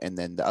 and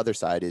then the other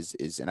side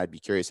is, and I'd be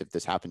curious if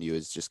this happened to you,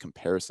 is just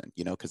comparison,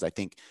 because I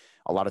think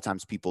a lot of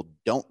times people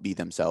don't be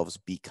themselves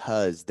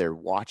because they're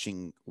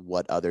watching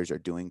what others are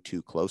doing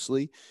too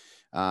closely.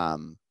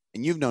 And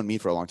you've known me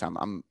for a long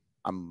time.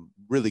 I'm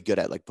really good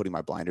at like putting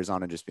my blinders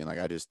on and just being like,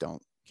 I just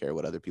don't care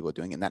what other people are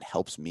doing. And that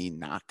helps me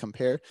not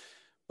compare.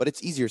 but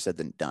it's easier said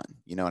than done,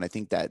 you know? And I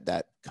think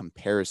that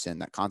comparison,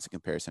 that constant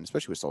comparison,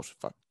 especially with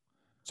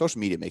social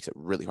media, makes it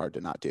really hard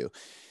to not do.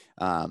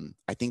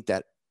 I think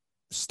that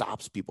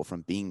stops people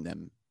from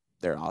being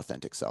their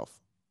authentic self.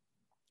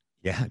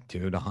 Yeah,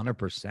 dude,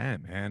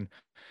 100%, man.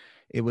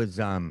 It was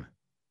the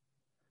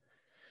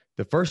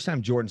first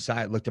time Jordan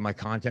Syatt looked at my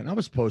content, I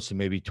was posting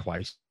maybe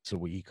twice a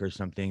week or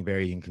something,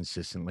 very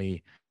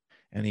inconsistently.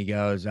 And he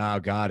goes, "Oh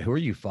God, who are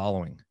you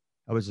following?"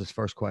 That was his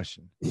first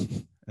question.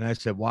 And I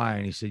said, "Why?"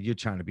 And he said, "You're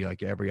trying to be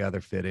like every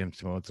other fit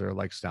influencer.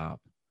 Like,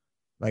 stop.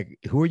 Like,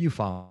 who are you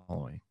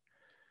following?"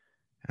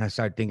 And I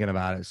started thinking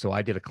about it. So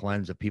I did a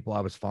cleanse of people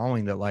I was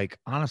following that, like,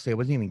 honestly, I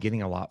wasn't even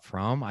getting a lot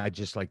from. I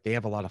just like, they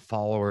have a lot of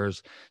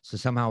followers. So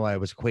somehow I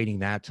was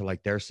equating that to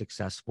like they're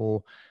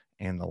successful.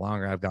 And the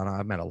longer I've gone on,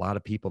 I've met a lot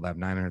of people that have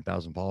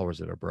 900,000 followers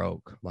that are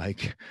broke.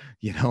 Like,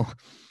 you know,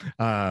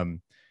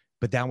 um,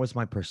 but that was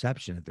my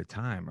perception at the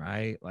time,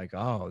 right? Like,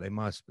 oh, they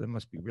must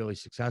be really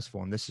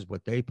successful. And this is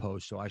what they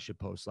post. So I should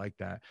post like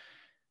that.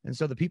 And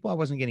so the people I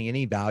wasn't getting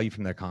any value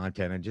from their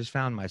content and just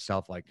found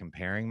myself like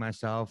comparing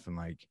myself and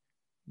like,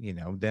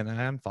 then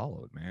I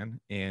unfollowed, man.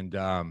 And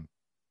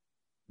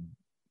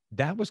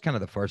that was kind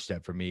of the first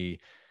step for me.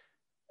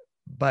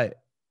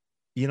 But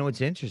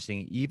it's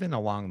interesting. Even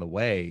along the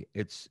way,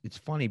 it's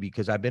funny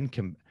because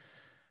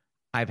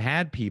I've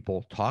had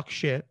people talk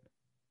shit.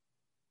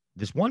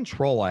 This one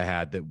troll I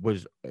had that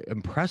was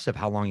impressive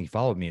how long he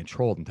followed me and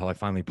trolled until I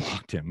finally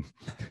blocked him.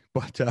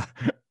 But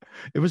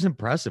it was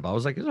impressive. I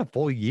was like, it's a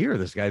full year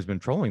this guy's been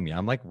trolling me.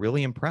 I'm like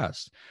really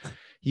impressed.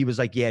 He was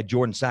like, yeah,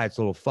 Jordan Syatt's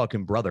little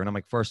fucking brother. And I'm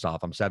like, first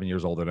off, I'm 7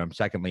 years older than him.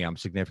 Secondly, I'm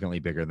significantly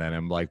bigger than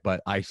him. Like,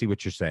 but I see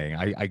what you're saying.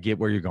 I get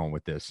where you're going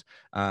with this.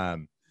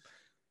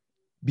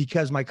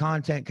 Because my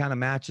content kind of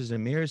matches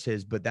and mirrors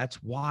his, but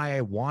that's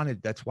why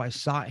I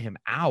sought him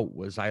out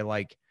I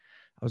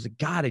was like,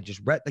 God, I just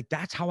read, like,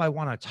 that's how I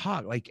want to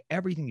talk. Like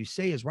everything you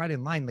say is right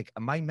in line. Like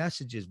my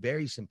message is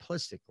very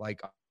simplistic.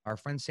 Like our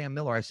friend Sam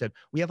Miller, I said,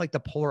 we have like the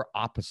polar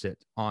opposite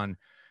on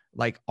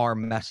like our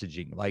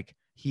messaging. Like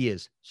he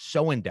is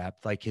so in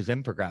depth, like his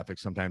infographics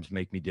sometimes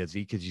make me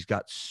dizzy because he's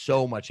got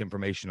so much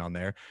information on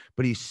there,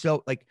 but he's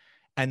so like,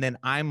 and then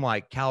I'm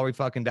like calorie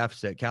fucking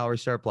deficit, calorie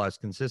surplus,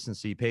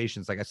 consistency,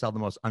 patience. Like I sell the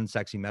most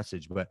unsexy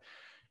message,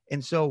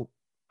 and so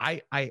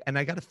I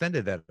got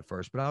offended at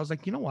first, but I was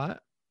like, you know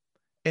what?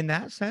 In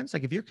that sense,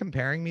 like if you're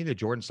comparing me to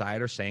Jordan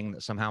Syatt or saying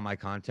that somehow my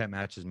content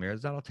matches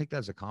mirrors that, I'll take that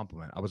as a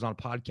compliment. I was on a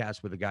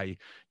podcast with a guy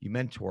you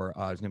mentor.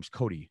 His name's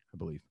Cody, I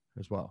believe,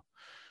 as well.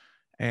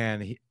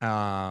 And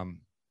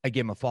I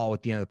gave him a follow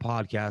at the end of the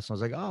podcast. And I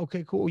was like, oh,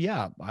 okay, cool.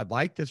 Yeah, I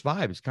like this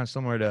vibe. It's kind of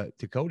similar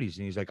to Cody's.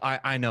 And he's like,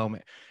 I know,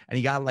 man. And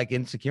he got like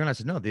insecure. And I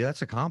said, no, dude,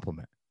 that's a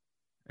compliment.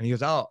 And he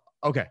goes, oh,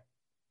 okay,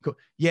 cool.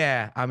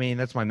 Yeah, I mean,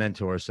 that's my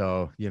mentor.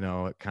 So,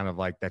 it kind of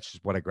like, that's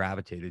just what I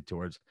gravitated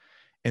towards.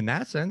 In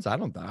that sense, I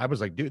was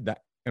like, dude,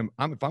 if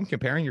I'm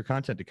comparing your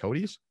content to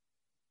Cody's,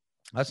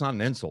 that's not an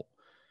insult.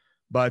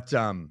 But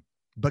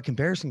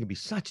comparison can be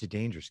such a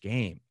dangerous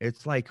game.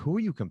 It's like, who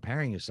are you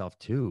comparing yourself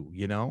to,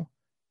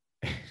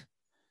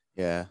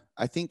 Yeah.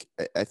 I think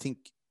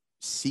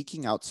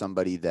seeking out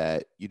somebody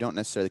that you don't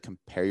necessarily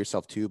compare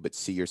yourself to, but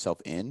see yourself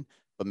in,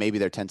 but maybe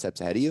they're 10 steps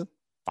ahead of you,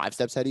 5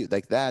 steps ahead of you.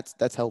 Like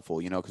that's helpful,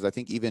 because I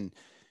think even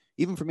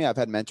for me, I've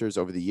had mentors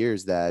over the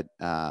years that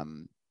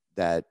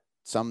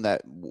some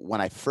that when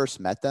I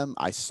first met them,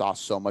 I saw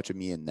so much of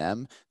me in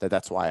them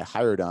that's why I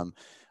hired them.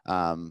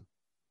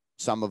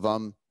 Some of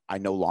them I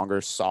no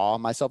longer saw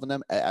myself in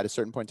them at a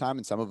certain point in time.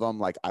 And some of them,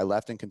 like I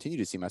left and continue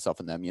to see myself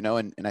in them,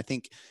 and I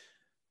think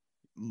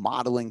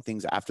modeling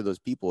things after those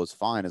people is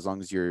fine as long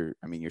as you're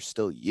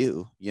still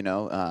you,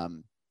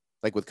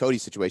 like with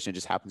Cody's situation, it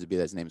just happens to be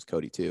that his name is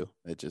Cody too.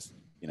 It just,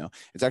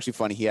 it's actually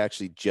funny. He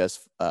actually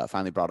just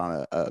finally brought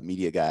on a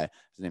media guy.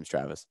 His name's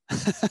Travis.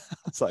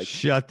 It's like,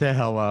 shut the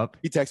hell up.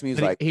 He texted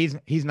me. He's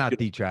he's not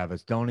the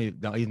Travis. No,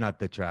 he's not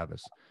the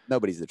Travis.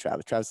 Nobody's the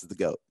Travis. Travis is the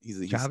GOAT.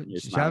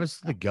 Travis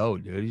is the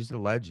GOAT, dude. He's the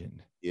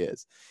legend. He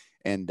is.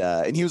 And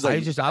he was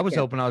like, I was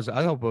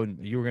hoping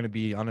you were going to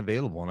be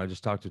unavailable. And I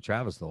just talked to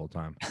Travis the whole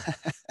time.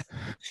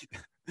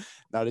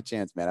 Not a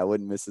chance, man. I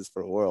wouldn't miss this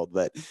for a world,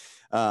 but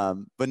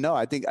no,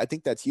 I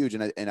think that's huge.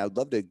 And I'd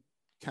love to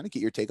kind of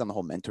get your take on the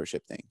whole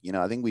mentorship thing.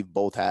 I think we've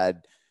both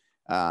had,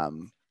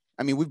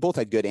 we've both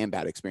had good and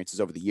bad experiences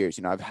over the years.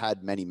 I've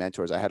had many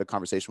mentors. I had a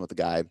conversation with a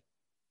guy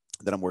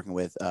that I'm working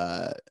with,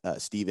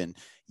 Steven,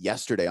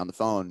 yesterday on the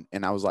phone.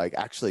 And I was like,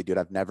 actually, dude,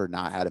 I've never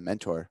not had a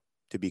mentor,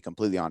 to be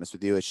completely honest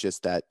with you. It's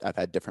just that I've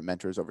had different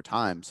mentors over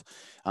times.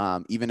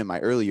 Even in my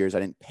early years,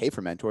 I didn't pay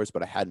for mentors,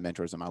 but I had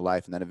mentors in my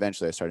life. And then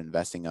eventually I started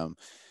investing them.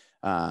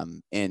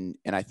 And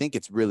I think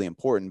it's really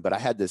important, but I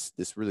had this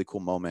really cool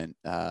moment,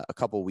 a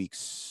couple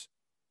weeks,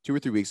 2 or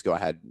 3 weeks ago. I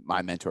had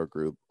my mentor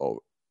group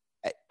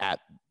at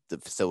the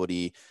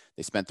facility.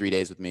 They spent 3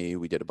 days with me.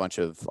 We did a bunch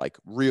of like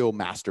real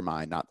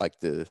mastermind, not like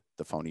the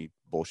phony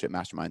bullshit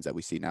masterminds that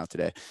we see now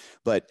today,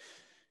 but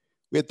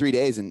we had 3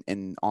 days.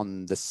 And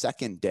on the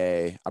second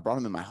day, I brought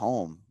him in my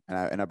home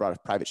and I brought a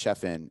private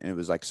chef in, and it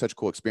was like such a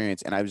cool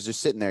experience. And I was just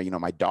sitting there,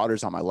 my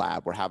daughter's on my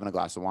lap, we're having a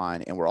glass of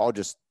wine and we're all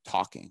just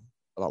talking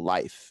about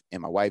life.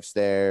 And my wife's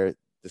there,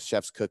 the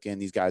chef's cooking,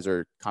 these guys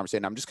are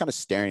conversating. I'm just kind of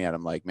staring at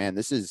them like, man,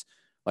 this is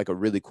like a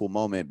really cool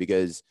moment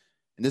because,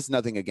 and this is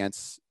nothing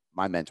against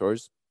my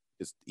mentors,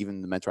 because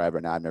even the mentor I have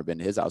right now, I've never been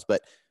to his house,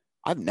 but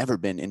I've never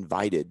been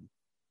invited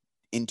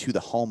into the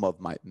home of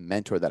my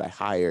mentor that I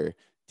hire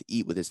to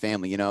eat with his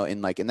family, you know,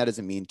 and like, and that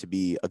doesn't mean to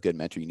be a good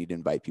mentor, you need to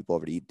invite people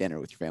over to eat dinner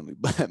with your family.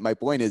 But my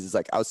point is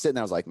like, I was sitting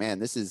there, I was like, man,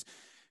 this is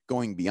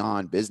going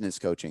beyond business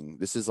coaching.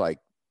 This is like,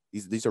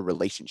 these are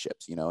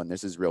relationships, you know, and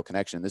this is real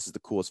connection. This is the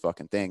coolest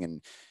fucking thing.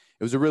 And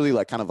it was a really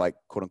like kind of like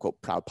quote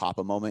unquote proud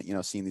papa moment, you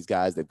know, seeing these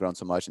guys, they've grown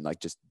so much and like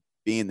just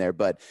being there.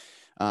 But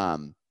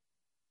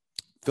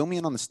fill me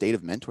in on the state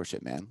of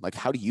mentorship, man. Like,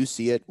 how do you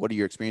see it? What are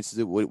your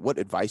experiences? What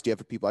advice do you have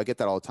for people? I get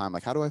that all the time.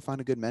 Like, how do I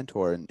find a good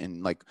mentor?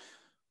 And like,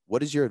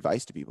 what is your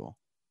advice to people?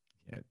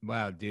 Yeah.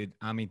 Wow, dude.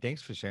 I mean,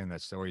 thanks for sharing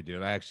that story,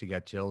 dude. I actually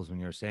got chills when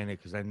you were saying it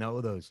because I know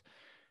those.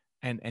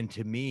 And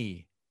to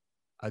me,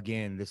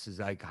 again, this is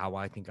like how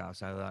I think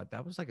outside of that.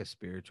 That was like a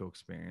spiritual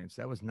experience.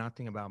 That was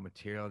nothing about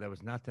material. That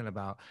was nothing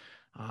about,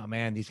 oh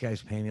man, these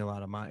guys pay me a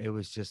lot of money. It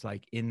was just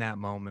like in that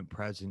moment,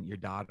 present, your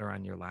daughter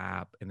on your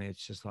lap. And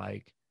it's just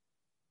like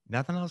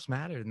nothing else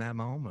mattered in that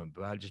moment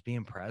but just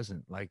being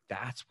present. Like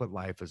that's what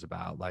life is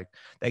about. Like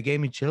that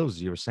gave me chills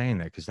as you were saying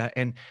that because that,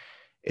 and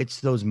it's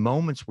those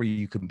moments where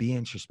you can be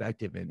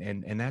introspective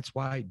and that's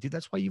why, dude,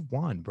 that's why you've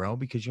won, bro,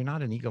 because you're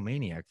not an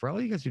egomaniac. For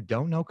all you guys who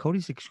don't know,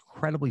 Cody's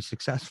incredibly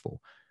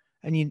successful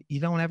and you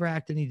don't ever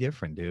act any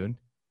different, dude.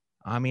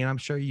 I mean, I'm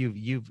sure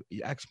you've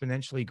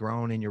exponentially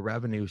grown in your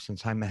revenue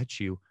since I met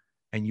you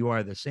and you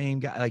are the same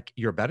guy, like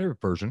you're a better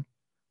version,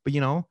 but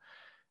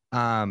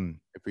I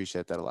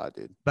appreciate that a lot,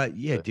 dude. but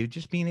yeah, dude,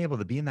 just being able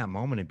to be in that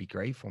moment and be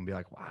grateful and be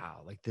like,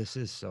 wow, like this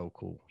is so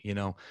cool,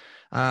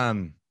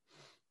 um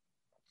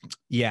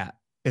yeah,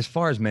 as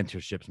far as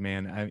mentorships,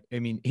 man, I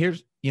mean,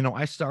 here's,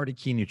 I started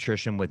Key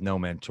Nutrition with no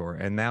mentor,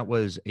 and that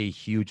was a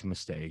huge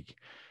mistake.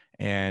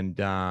 And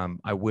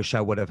I wish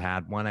I would have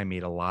had one. I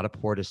made a lot of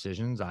poor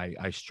decisions.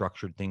 I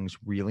structured things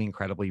really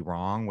incredibly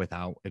wrong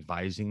without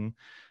advising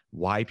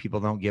why people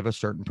don't give a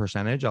certain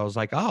percentage. I was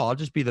like, oh, I'll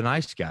just be the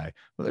nice guy.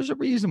 Well, there's a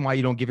reason why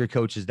you don't give your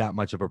coaches that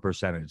much of a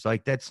percentage.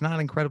 Like, that's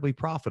not incredibly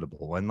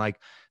profitable. And like,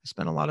 I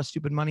spent a lot of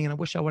stupid money, and I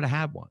wish I would have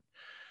had one.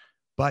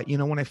 But,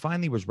 when I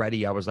finally was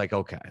ready, I was like,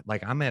 okay,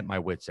 like I'm at my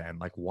wit's end.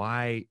 Like,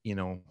 why,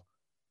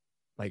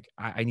 like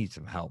I need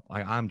some help.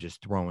 I'm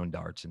just throwing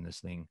darts in this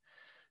thing,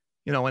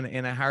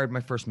 and I hired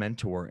my first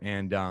mentor.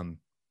 And, I'll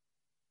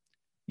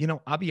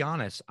be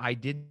honest, I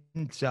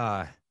didn't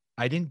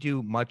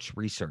do much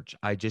research.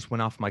 I just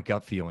went off my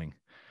gut feeling.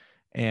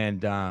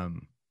 And,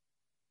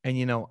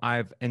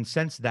 and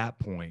since that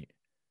point,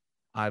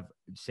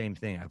 same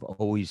thing. I've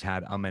always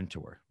had a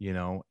mentor,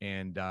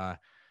 and,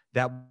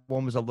 that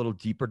one was a little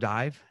deeper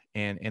dive.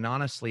 And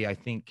honestly, I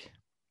think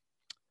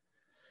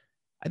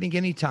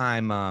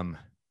anytime, I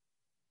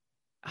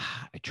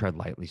tread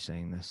lightly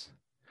saying this,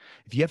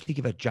 if you have to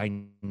give a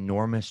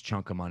ginormous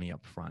chunk of money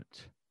up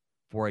front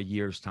for a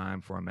year's time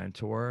for a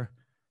mentor,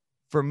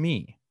 for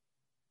me,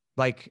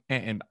 like,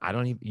 and I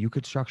don't even, you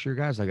could structure your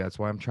guys like that's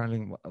why I'm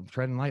treading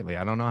lightly.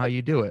 I don't know how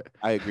you do it.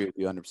 I agree with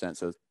you 100%.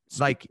 So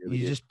like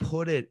you just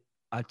put it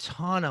a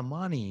ton of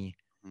money.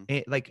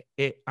 I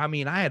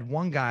mean, I had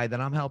one guy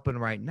that I'm helping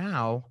right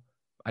now.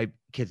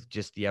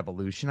 Just the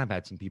evolution. I've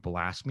had some people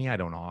ask me, I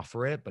don't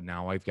offer it, but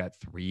now I've got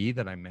 3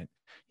 that I met,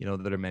 that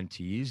are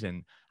mentees.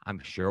 And I'm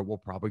sure it will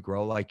probably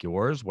grow like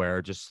yours,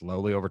 where just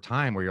slowly over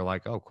time, where you're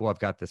like, oh, cool, I've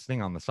got this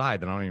thing on the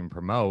side that I don't even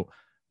promote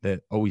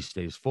that always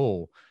stays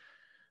full.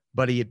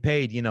 But he had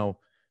paid,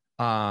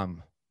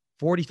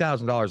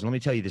 $40,000. Let me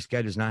tell you, this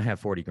guy does not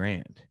have 40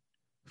 grand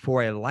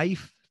for a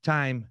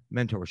lifetime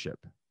mentorship.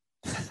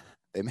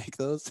 They make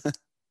those?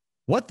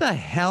 What the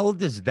hell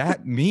does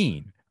that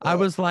mean? I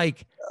was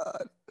like,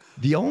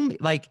 the only,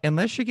 like,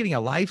 unless you're getting a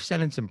life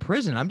sentence in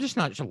prison, I'm just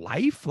not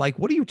life. Like,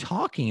 what are you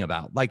talking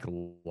about? Like,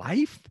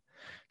 life?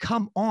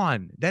 Come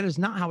on. That is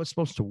not how it's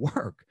supposed to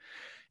work.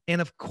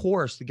 And of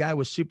course, the guy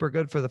was super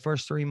good for the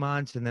first 3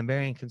 months and then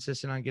very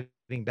inconsistent on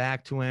getting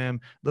back to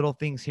him, little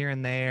things here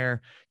and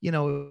there. It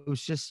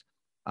was just,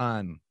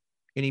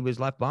 and he was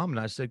left bummed. And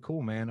I said,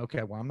 cool, man.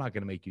 Okay, well, I'm not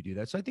going to make you do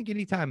that. So I think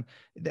anytime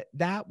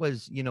that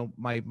was,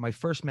 my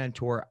first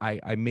mentor,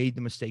 I made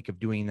the mistake of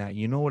doing that.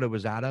 You know what it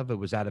was out of? It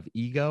was out of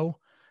ego,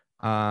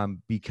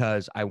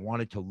 because I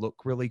wanted to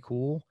look really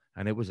cool,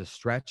 and it was a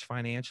stretch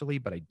financially,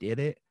 but I did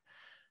it.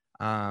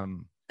 But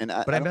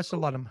I invested a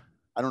lot of.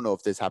 I don't know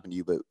if this happened to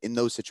you, but in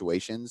those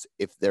situations,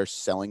 if they're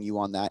selling you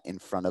on that in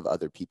front of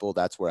other people,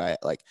 that's where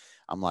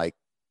I'm like,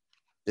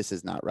 this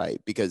is not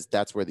right, because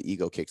that's where the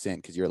ego kicks in.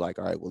 Cause you're like,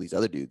 all right, well, these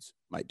other dudes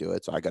might do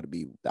it, so I got to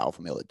be the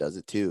alpha male that does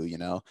it too,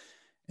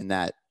 and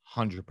that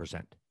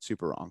 100%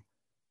 super wrong.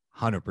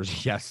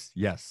 100%.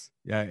 Yes.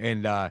 Yeah.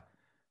 And,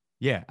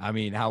 yeah, I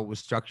mean, how it was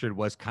structured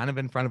was kind of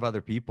in front of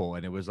other people,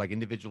 and it was like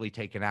individually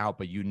taken out,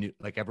 but you knew,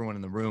 like everyone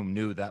in the room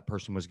knew that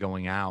person was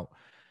going out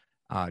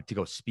to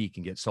go speak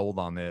and get sold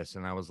on this.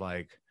 And I was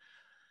like,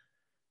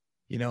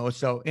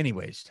 so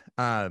anyways,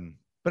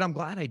 but I'm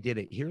glad I did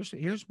it. Here's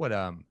what,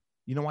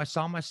 I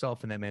saw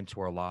myself in that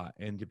mentor a lot.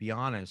 And to be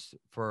honest,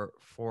 for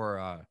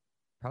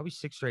probably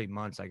 6 or 8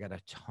 months, I got a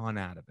ton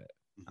out of it.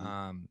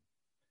 Mm-hmm.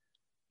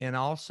 And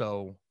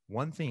also,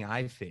 one thing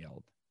I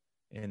failed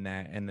in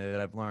that, and that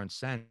I've learned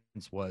since,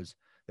 was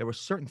there were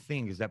certain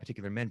things that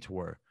particular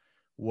mentor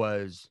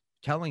was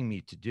telling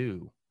me to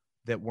do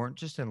that weren't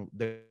just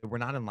that were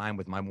not in line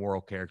with my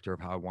moral character of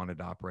how I wanted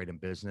to operate in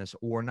business,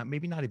 or not,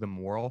 maybe not even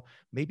moral,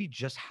 maybe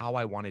just how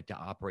I wanted to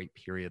operate,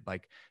 period.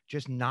 Like,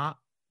 just not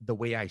the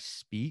way I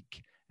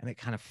speak. And it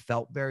kind of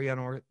felt very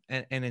and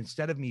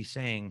instead of me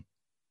saying,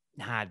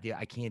 nah, dude,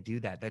 I can't do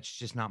that, that's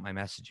just not my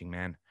messaging,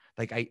 man.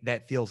 Like,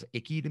 that feels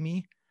icky to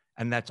me.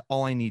 And that's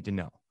all I need to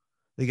know.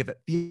 Like, if it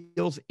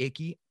feels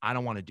icky, I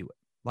don't want to do it.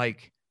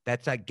 Like,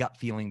 that's that gut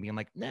feeling being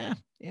like, nah,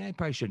 yeah, I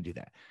probably shouldn't do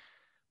that.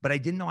 But I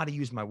didn't know how to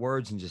use my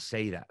words and just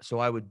say that. So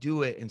I would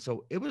do it. And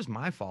so it was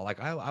my fault. Like,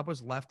 I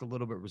was left a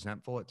little bit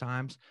resentful at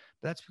times,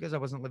 but that's because I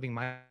wasn't living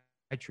my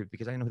truth,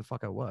 because I didn't know who the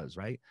fuck I was.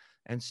 Right.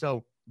 And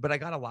so, but I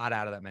got a lot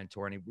out of that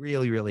mentor, and he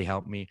really, really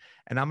helped me.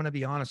 And I'm going to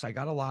be honest, I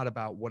got a lot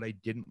about what I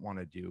didn't want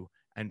to do.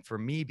 And for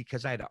me,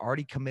 because I had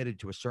already committed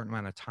to a certain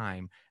amount of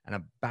time, and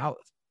about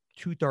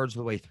 2/3 of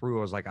the way through,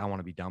 I was like, I want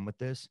to be done with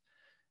this.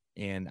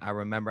 And I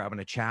remember having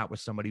a chat with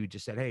somebody who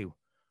just said, hey,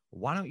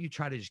 why don't you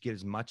try to just get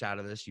as much out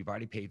of this? You've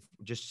already paid,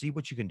 just see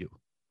what you can do.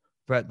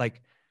 But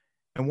like,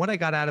 and what I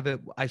got out of it,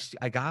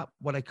 I got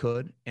what I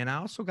could. And I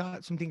also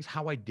got some things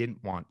how I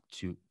didn't want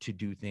to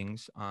do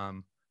things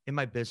in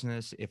my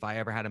business if I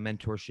ever had a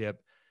mentorship.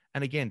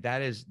 And again,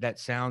 that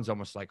sounds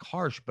almost like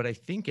harsh, but I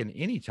think in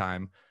any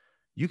time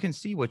you can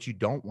see what you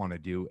don't want to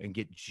do and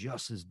get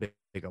just as big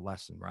a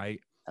lesson, right?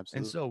 And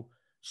Absolutely.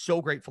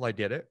 so grateful I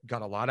did it,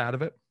 got a lot out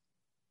of it,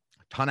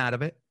 a ton out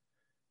of it.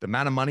 The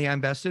amount of money I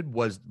invested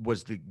was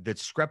the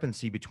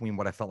discrepancy between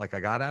what I felt like I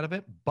got out of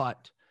it.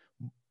 But,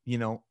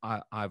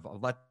 I've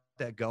let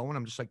that go, and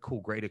I'm just like, cool,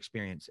 great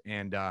experience.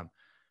 And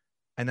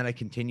then I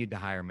continued to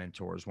hire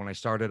mentors. When I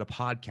started a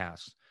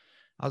podcast,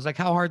 I was like,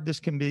 how hard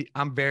this can be.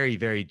 I'm very,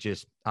 very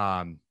just,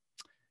 I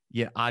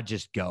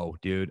just go,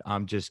 dude.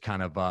 I'm just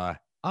kind of,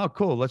 oh,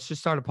 cool. Let's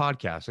just start a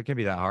podcast. It can't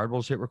be that hard.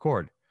 We'll just hit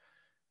record.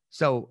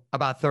 So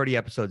about 30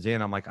 episodes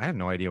in, I'm like, I have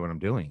no idea what I'm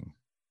doing.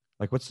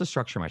 Like, what's the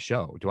structure of my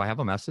show? Do I have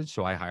a message?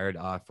 So I hired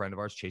a friend of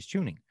ours, Chase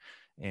Tuning,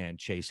 and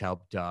Chase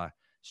helped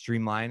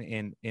streamline.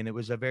 And it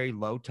was a very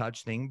low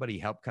touch thing, but he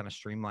helped kind of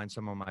streamline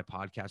some of my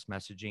podcast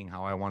messaging,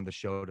 how I wanted the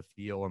show to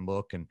feel and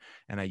look. And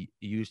I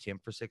used him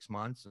for 6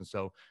 months. And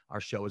so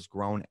our show has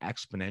grown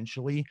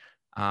exponentially.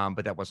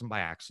 But that wasn't by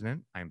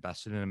accident. I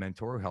invested in a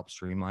mentor who helped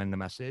streamline the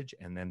message.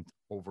 And then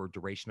over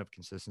duration of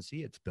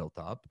consistency, it's built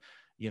up,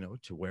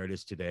 to where it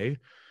is today.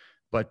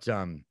 But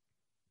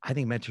I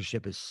think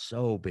mentorship is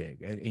so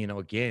big. And,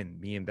 again,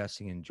 me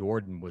investing in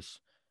Jordan was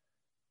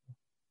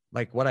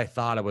like what I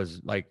thought it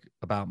was like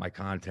about my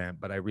content,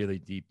 but I really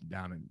deep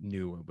down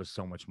knew it was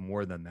so much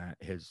more than that.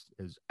 His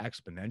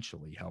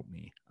exponentially helped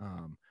me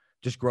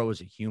just grow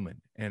as a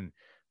human. And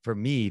for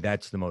me,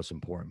 that's the most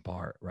important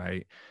part,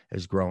 right?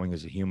 Is growing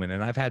as a human.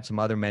 And I've had some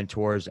other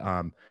mentors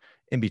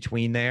in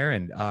between there,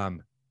 and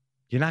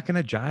you're not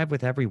going to jive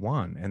with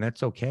everyone, and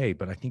that's okay.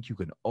 But I think you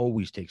can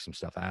always take some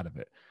stuff out of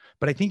it.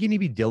 But I think you need to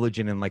be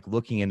diligent in like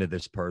looking into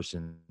this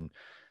person,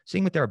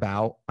 seeing what they're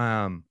about,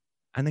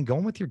 and then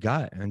going with your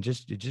gut and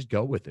just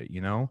go with it,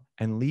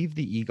 and leave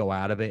the ego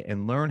out of it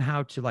and learn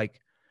how to, like,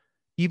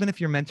 even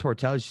if your mentor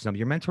tells you something,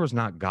 your mentor is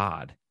not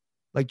God.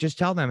 Like, just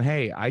tell them,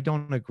 hey, I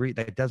don't agree.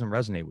 That doesn't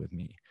resonate with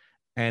me.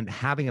 And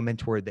having a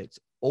mentor that's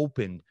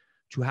open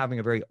to having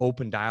a very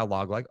open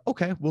dialogue, like,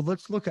 okay, well,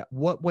 let's look at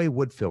what way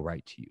would feel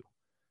right to you.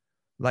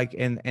 Like,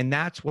 and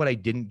that's what I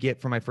didn't get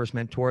from my first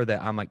mentor,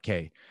 that I'm like,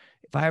 okay,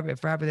 if I have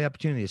the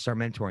opportunity to start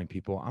mentoring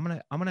people, I'm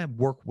gonna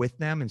work with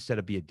them instead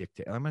of be a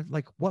dictator. I'm gonna,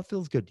 like, what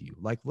feels good to you?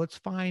 Like, let's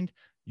find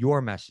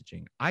your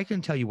messaging. I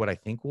can tell you what I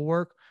think will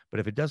work, but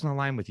if it doesn't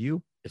align with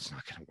you, it's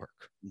not gonna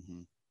work.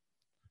 Mm-hmm.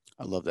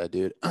 I love that,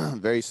 dude.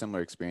 Very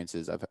similar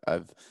experiences.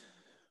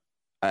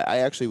 I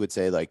actually would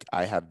say, like,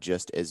 I have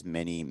just as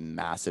many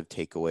massive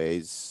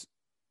takeaways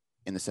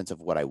in the sense of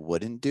what I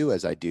wouldn't do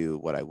as I do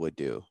what I would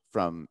do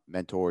from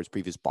mentors,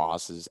 previous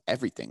bosses,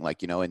 everything.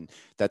 Like, and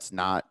that's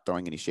not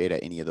throwing any shade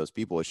at any of those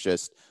people. It's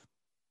just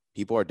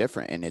people are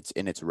different, and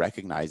it's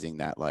recognizing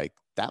that, like,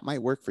 that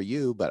might work for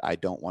you, but I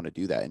don't want to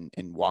do that,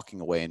 and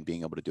walking away and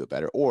being able to do it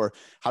better. Or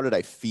how did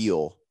I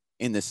feel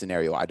in this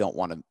scenario? I don't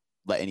want to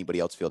let anybody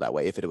else feel that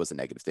way if it was a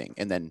negative thing,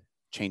 and then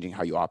changing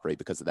how you operate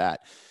because of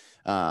that.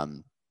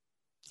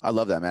 I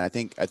love that, man. I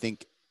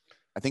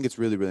think it's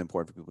really, really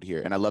important for people to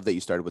hear. And I love that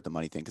you started with the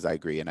money thing, because I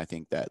agree. And I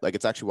think that, like,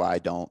 it's actually why I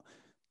don't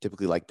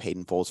typically like paid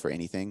in fulls for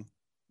anything.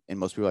 And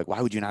most people are like,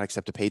 why would you not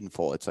accept a paid in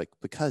full? It's like,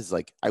 because,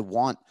 like, I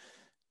want,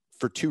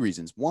 for two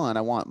reasons. One,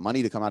 I want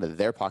money to come out of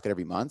their pocket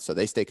every month so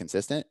they stay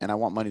consistent. And I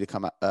want money to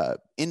come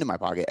into my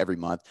pocket every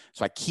month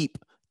so I keep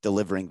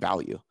delivering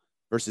value,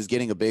 versus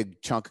getting a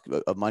big chunk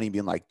of money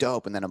being like,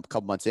 dope. And then a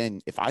couple months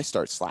in, if I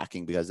start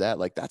slacking because of that,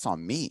 like, that's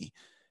on me,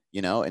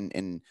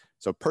 and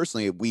so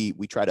personally,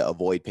 we try to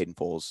avoid paid in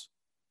fulls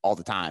all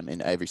the time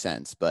in every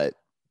sense. But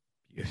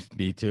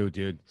me too,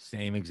 dude.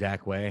 Same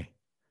exact way.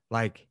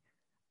 Like,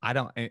 I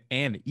don't,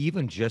 and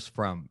even if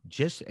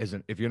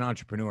you're an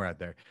entrepreneur out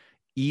there,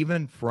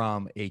 even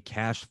from a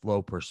cash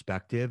flow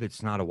perspective,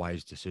 it's not a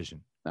wise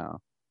decision.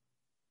 No.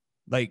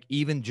 Like,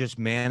 even just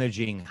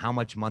managing how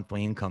much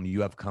monthly income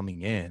you have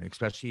coming in,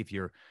 especially if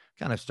you're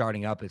kind of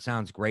starting up, it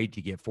sounds great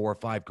to get 4 or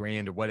 5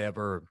 grand or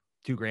whatever,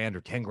 2 grand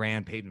or 10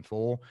 grand paid in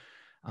full.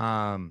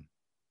 But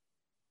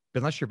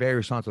unless you're very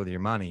responsible with your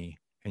money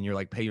and you're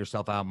like pay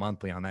yourself out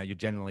monthly on that, you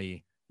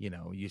generally, you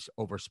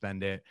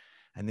overspend it.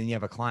 And then you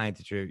have a client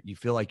that you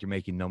feel like you're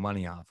making no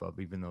money off of,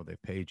 even though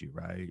they've paid you,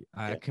 right?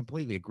 I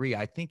completely agree.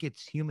 I think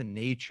it's human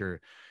nature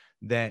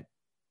that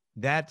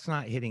that's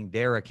not hitting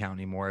their account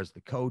anymore as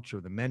the coach or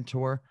the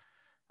mentor.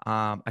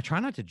 I try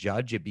not to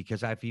judge it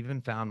because I've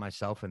even found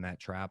myself in that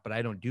trap, but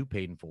I don't do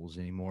paid in fulls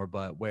anymore.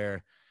 But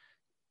where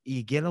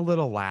you get a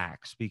little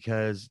lax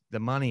because the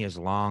money is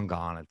long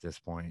gone at this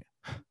point.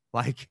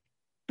 Like,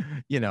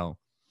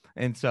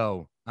 and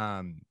so,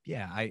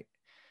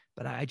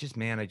 but I just,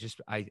 man,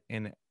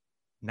 and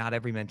not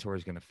every mentor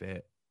is going to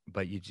fit,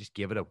 but you just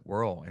give it a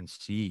whirl and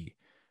see.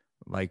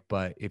 Like,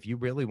 but if you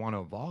really want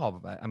to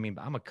evolve, I mean,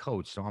 I'm a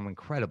coach, so I'm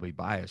incredibly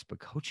biased, but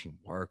coaching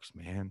works,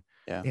 man.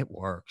 Yeah, it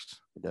works.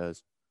 It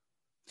does.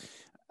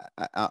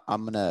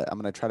 I'm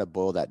gonna try to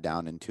boil that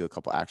down into a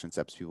couple action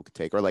steps people could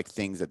take, or like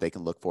things that they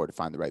can look for to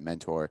find the right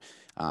mentor.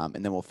 And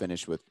then we'll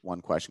finish with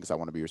one question because I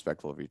want to be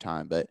respectful of your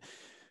time. But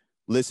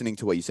listening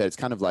to what you said, it's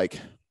kind of like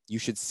you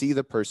should see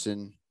the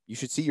person, you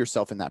should see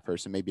yourself in that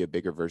person, maybe a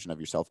bigger version of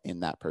yourself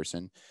in that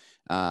person.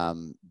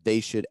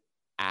 They should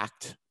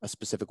act a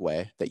specific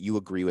way that you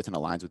agree with and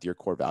aligns with your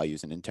core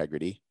values and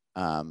integrity.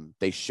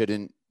 They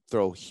shouldn't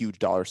throw huge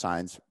dollar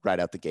signs right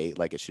out the gate.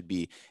 Like it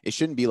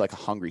shouldn't be like a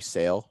hungry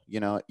sale, you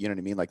know what I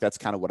mean? Like that's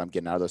kind of what I'm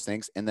getting out of those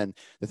things. And then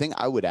the thing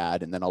I would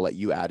add, and then I'll let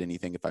you add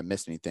anything if I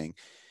missed anything,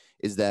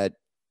 is that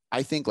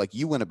I think like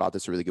you went about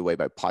this a really good way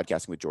by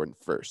podcasting with Jordan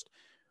first.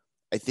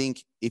 I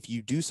think if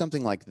you do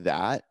something like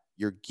that,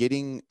 you're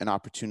getting an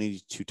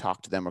opportunity to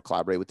talk to them or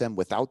collaborate with them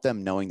without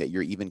them knowing that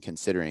you're even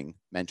considering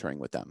mentoring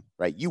with them,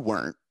 right? You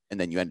weren't, and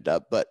then you ended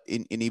up, but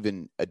in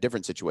even a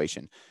different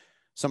situation,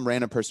 some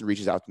random person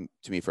reaches out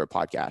to me for a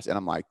podcast and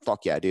I'm like,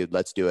 fuck yeah, dude,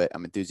 let's do it.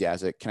 I'm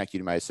enthusiastic, connect you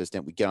to my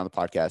assistant. We get on the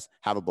podcast,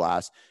 have a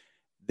blast.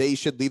 They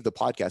should leave the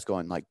podcast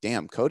going like,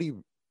 damn, Cody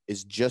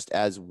is just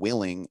as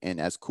willing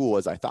and as cool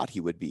as I thought he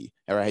would be,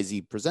 or as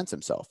he presents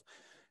himself.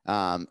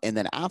 And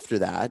then after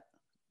that,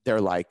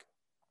 they're like,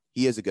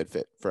 he is a good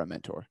fit for a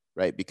mentor,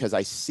 right? Because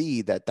I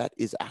see that that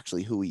is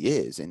actually who he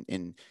is.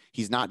 And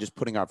he's not just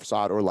putting on a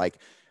facade, or like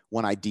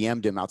when I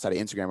DM'd him outside of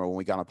Instagram or when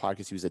we got on a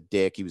podcast, he was a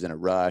dick. He was in a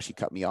rush. He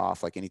cut me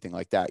off, like anything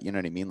like that. You know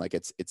what I mean? Like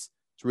it's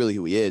really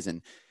who he is.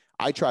 And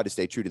I try to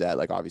stay true to that.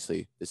 Like,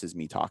 obviously this is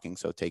me talking,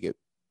 so take it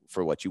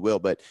for what you will.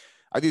 But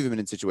I've even been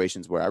in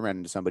situations where I ran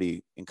into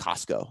somebody in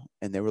Costco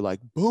and they were like,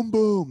 boom,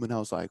 boom. And I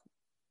was like,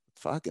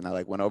 fuck. And I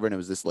like went over and it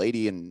was this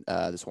lady and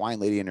this Hawaiian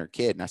lady and her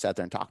kid. And I sat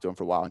there and talked to him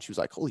for a while. And she was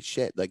like, holy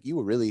shit. Like you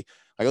were really,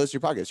 like, I listen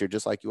to your podcast. You're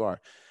just like you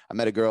are. I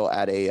met a girl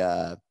at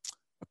a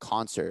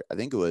concert. I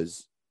think it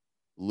was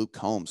Luke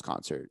Combs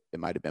concert. It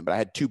might've been, but I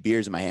had 2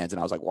 beers in my hands and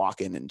I was like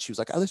walking and she was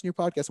like, I listen to your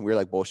podcast. And we were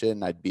like bullshit.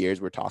 And I had beers.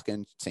 We're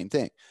talking, same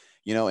thing,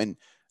 and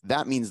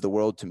that means the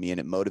world to me. And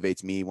it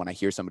motivates me when I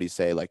hear somebody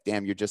say like,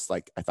 damn, you're just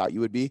like I thought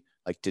you would be,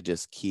 like, to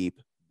just keep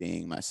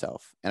being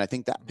myself. And I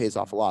think that pays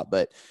off a lot.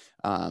 But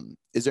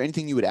is there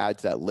anything you would add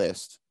to that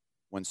list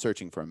when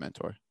searching for a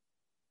mentor?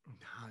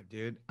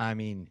 Dude, I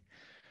mean,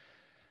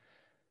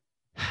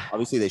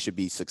 obviously they should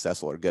be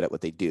successful or good at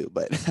what they do,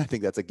 but I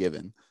think that's a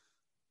given.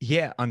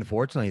 Yeah,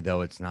 unfortunately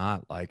though, it's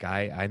not. Like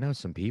I know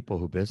some people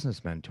who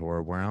business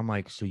mentor where I'm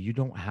like, so you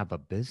don't have a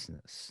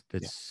business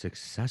that's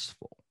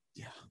successful.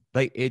 Yeah.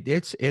 Like it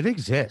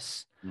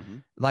exists. Mm-hmm.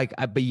 Like,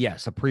 but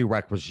yes, a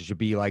prerequisite should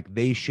be like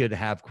they should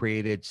have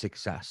created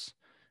success.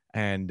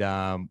 And it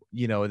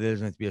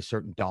doesn't have to be a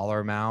certain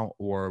dollar amount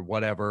or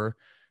whatever,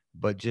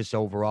 but just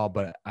overall.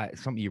 But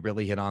something you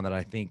really hit on that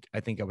I think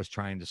I was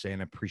trying to say,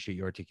 and I appreciate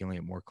you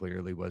articulating it more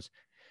clearly, was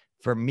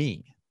for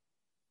me,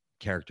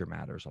 character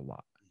matters a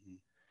lot.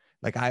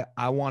 Like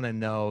I want to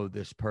know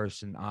this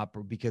person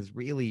because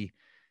really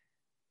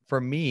for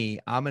me,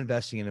 I'm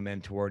investing in a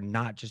mentor,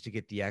 not just to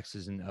get the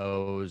X's and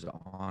O's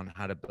on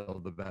how to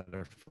build a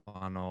better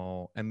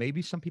funnel. And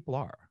maybe some people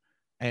are.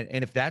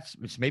 And if that's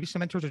maybe some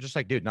mentors are just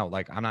like, dude, no,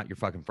 like I'm not your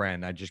fucking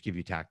friend. I just give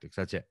you tactics.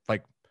 That's it.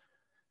 Like,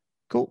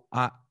 cool.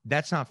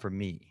 That's not for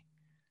me.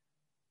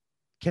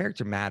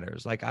 Character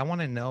matters. Like I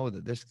want to know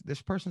that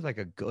this person's like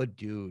a good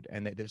dude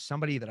and that there's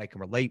somebody that I can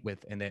relate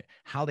with and that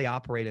how they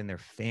operate in their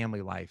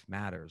family life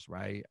matters,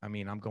 right? I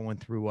mean, I'm going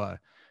through a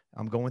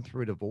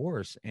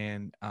divorce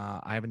and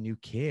I have a new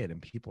kid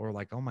and people are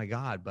like, oh my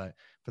God. But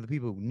for the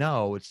people who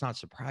know, it's not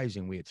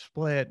surprising. We had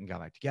split and got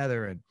back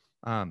together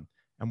and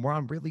we're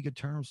on really good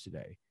terms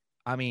today.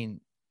 I mean,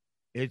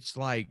 it's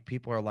like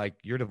people are like,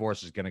 your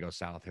divorce is going to go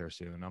south here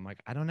soon. And I'm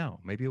like, I don't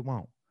know. Maybe it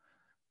won't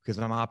because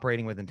I'm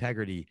operating with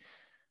integrity.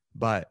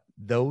 But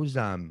those,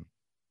 I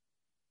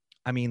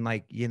mean,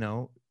 like,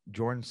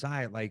 Jordan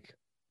Syatt, like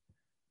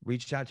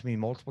reached out to me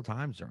multiple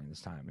times during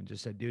this time and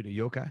just said, dude, are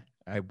you okay?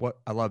 I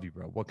love you,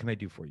 bro. What can I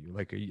do for you?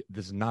 Like,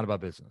 this is not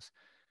about business.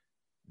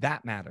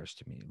 That matters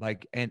to me.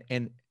 Like,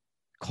 and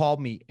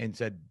called me and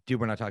said, dude,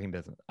 we're not talking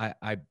business.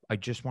 I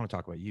just want to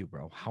talk about you,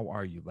 bro. How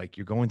are you? Like,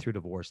 you're going through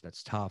divorce.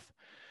 That's tough.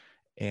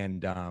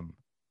 And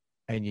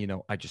you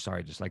know, I just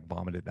like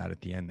vomited that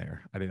at the end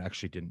there. I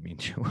didn't mean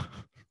to.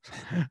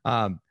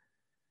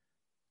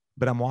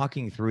 But I'm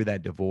walking through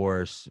that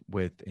divorce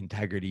with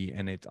integrity,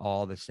 and it's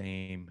all the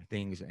same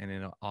things. And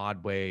in an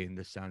odd way, and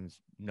this sounds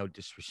no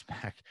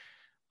disrespect,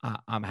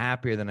 I'm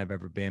happier than I've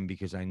ever been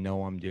because I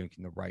know I'm doing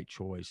the right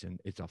choice. And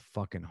it's a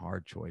fucking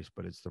hard choice,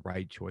 but it's the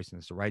right choice. And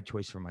it's the right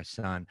choice for my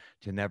son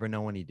to never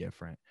know any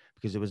different,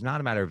 because it was not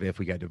a matter of if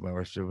we got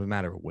divorced, it was a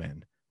matter of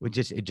when. It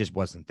just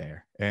wasn't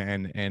there.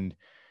 And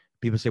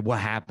people say, what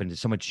happened? Did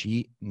someone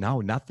cheat?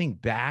 No, nothing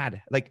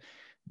bad. Like,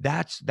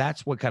 that's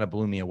what kind of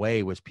blew me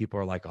away, was people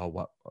are like, oh,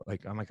 what?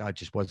 Like, I'm like, oh, it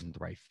just wasn't the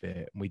right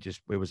fit. And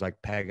it was like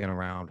pegging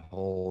around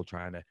hole,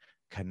 trying to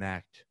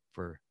connect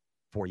for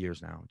 4 years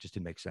now. It just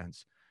didn't make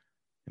sense.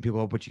 And people,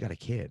 oh, but you got a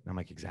kid. And I'm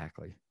like,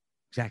 exactly.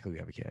 We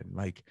have a kid.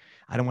 Like,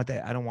 I don't want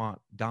that. I don't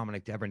want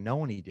Dominic to ever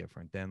know any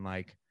different than,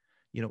 like,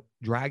 you know,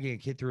 dragging a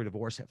kid through a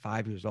divorce at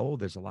 5 years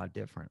old is a lot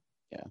different.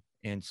 Yeah.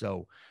 And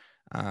so,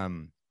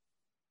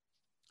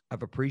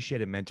 I've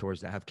appreciated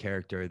mentors that have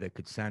character, that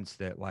could sense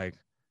that, like,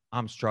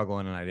 I'm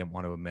struggling and I didn't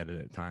want to admit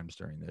it at times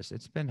during this.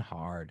 It's been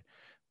hard,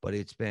 but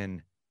it's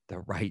been the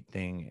right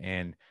thing.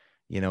 And,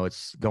 you know,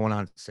 it's going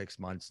on 6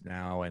 months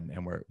now,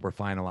 and we're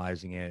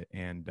finalizing it.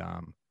 And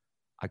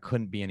I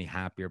couldn't be any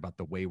happier about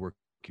the way we're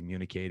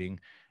communicating,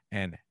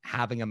 and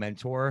having a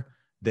mentor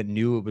that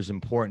knew it was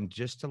important,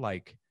 just to,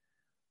 like,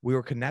 we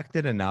were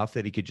connected enough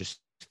that he could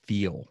just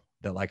feel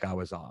that, like, I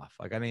was off.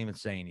 Like, I didn't even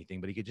say anything,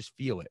 but he could just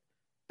feel it.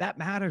 That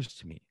matters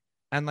to me.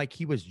 And, like,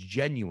 he was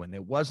genuine.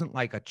 It wasn't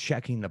like a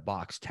checking the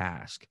box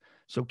task.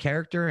 So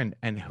character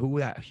and who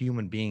that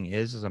human being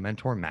is as a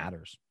mentor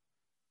matters.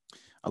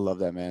 I love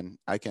that, man.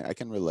 I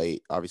can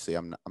relate. Obviously,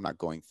 I'm not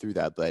going through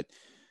that, but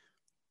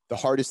the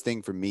hardest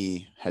thing for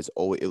me has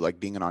always, like,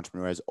 being an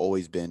entrepreneur has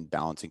always been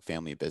balancing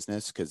family and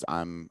business. Cause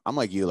I'm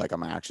like you, like,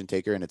 I'm an action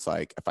taker. And it's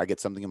like, if I get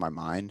something in my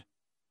mind,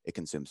 it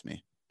consumes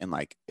me. And,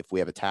 like, if we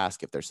have a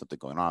task, if there's something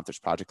going on, if there's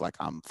a project, like,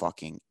 I'm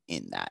fucking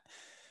in that.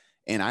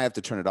 And I have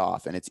to turn it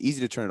off. And it's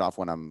easy to turn it off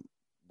when I'm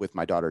with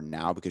my daughter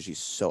now, because she's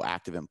so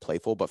active and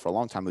playful. But for a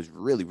long time, it was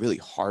really, really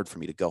hard for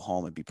me to go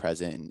home and be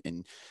present.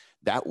 And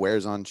that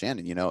wears on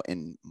Shannon, you know.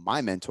 And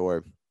my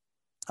mentor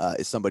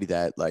is somebody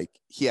that, like,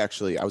 I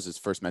was his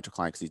first mentor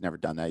client, because he's never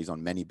done that. He's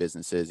owned many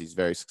businesses. He's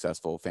very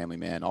successful, family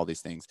man, all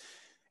these things.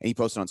 And he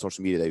posted on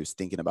social media that he was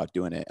thinking about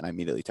doing it. And I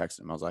immediately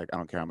texted him. I was like, I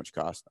don't care how much it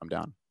costs. I'm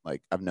down.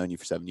 Like, I've known you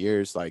for 7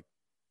 years. Like,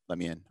 let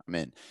me in. I'm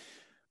in.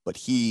 But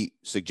he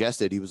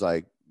suggested, he was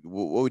like,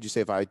 what would you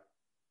say if I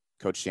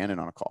coach Shannon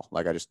on a call?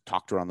 Like, I just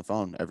talk to her on the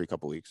phone every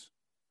couple of weeks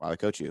while I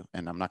coach you.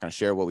 And I'm not going to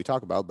share what we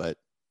talk about, but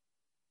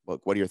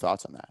look, what are your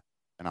thoughts on that?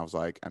 And I was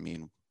like, I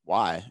mean,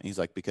 why? And he's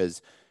like,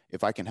 because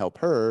if I can help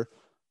her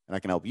and I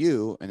can help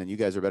you, and then you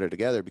guys are better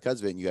together because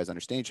of it, and you guys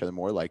understand each other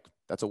more, like,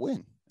 that's a win.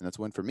 And that's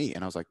a win for me.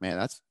 And I was like, man,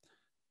 that's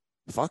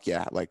fuck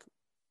yeah. Like,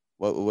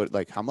 what,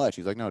 like, how much?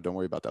 He's like, no, don't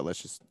worry about that.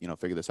 Let's just, you know,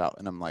 figure this out.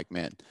 And I'm like,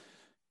 man,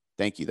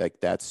 thank you.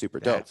 Like, that's super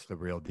dope. That's the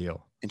real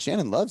deal. And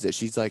Shannon loves it.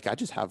 She's like, I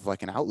just have,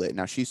 like, an outlet.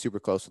 Now she's super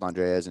close with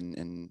Andreas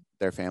and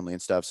their family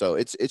and stuff. So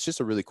it's just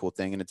a really cool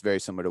thing. And it's very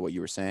similar to what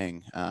you were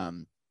saying.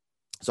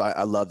 So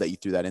I love that you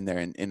threw that in there.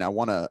 And I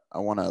want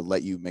to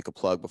let you make a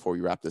plug before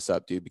we wrap this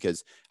up, dude,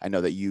 because I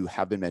know that you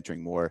have been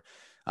mentoring more.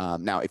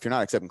 Now, if you're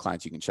not accepting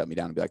clients, you can shut me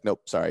down and be like,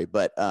 nope, sorry.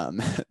 But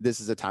this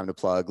is a time to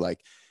plug.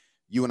 Like,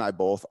 you and I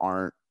both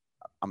aren't,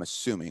 I'm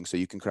assuming, so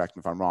you can correct me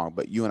if I'm wrong,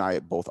 but you and I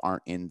both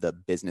aren't in the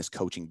business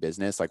coaching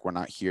business. Like, we're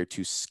not here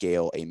to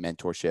scale a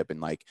mentorship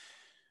and like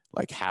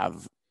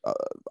have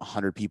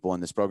 100 people in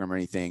this program or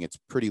anything. It's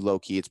pretty low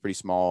key. It's pretty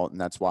small.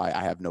 And that's why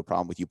I have no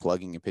problem with you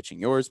plugging and pitching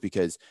yours,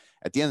 because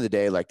at the end of the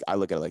day, like, I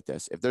look at it like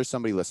this: if there's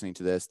somebody listening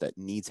to this that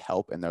needs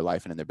help in their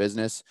life and in their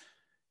business,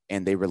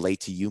 and they relate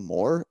to you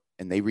more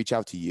and they reach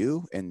out to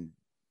you, and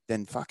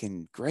then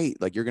fucking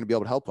great. Like, you're going to be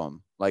able to help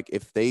them. Like,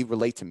 if they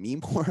relate to me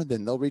more,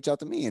 then they'll reach out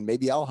to me and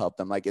maybe I'll help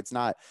them. Like, it's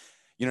not,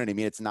 you know what I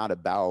mean? It's not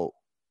about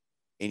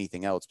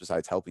anything else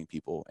besides helping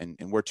people. And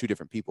we're two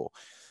different people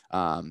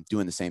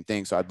doing the same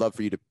thing. So I'd love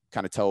for you to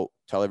kind of tell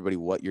everybody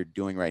what you're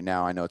doing right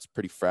now. I know it's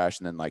pretty fresh,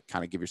 and then, like,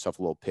 kind of give yourself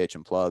a little pitch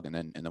and plug, and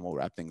then we'll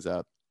wrap things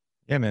up.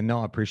 Yeah, man. No,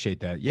 I appreciate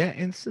that. Yeah.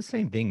 And it's the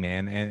same thing,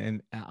 man.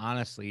 And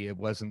honestly, it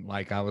wasn't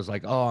like I was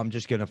like, oh, I'm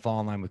just going to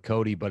fall in line with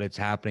Cody, but it's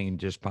happening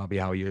just probably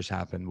how yours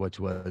happened, which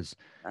was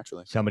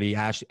naturally somebody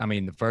asked. I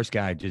mean, the first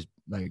guy just,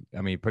 like,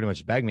 I mean, pretty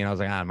much begged me. And I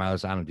was like,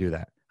 Miles, I don't do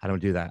that. I don't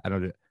do that. I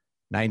don't do it.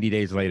 90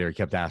 days later, he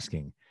kept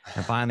asking.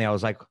 And finally I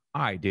was like,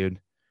 all right, dude,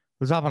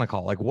 let's hop on a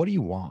call. Like, what do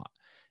you want?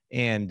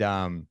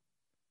 And,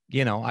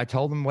 you know, I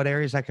told him what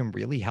areas I can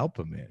really help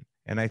him in.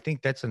 And I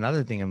think that's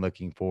another thing I'm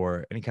looking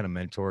for, any kind of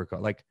mentor.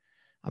 Like,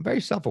 I'm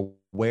very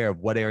self-aware of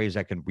what areas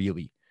I can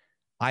really.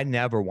 I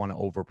never want to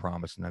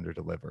overpromise and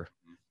underdeliver.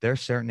 There are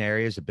certain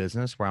areas of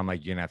business where I'm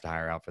like, you're gonna have to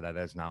hire out for that.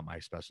 That's not my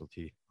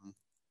specialty.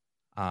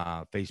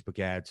 Facebook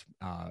ads,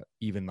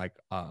 even like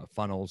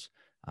funnels.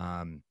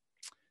 Um,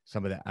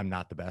 some of that I'm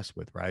not the best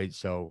with, right?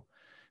 So,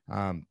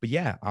 but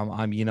yeah,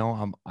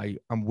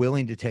 I'm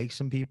willing to take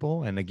some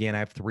people, and again, I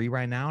have 3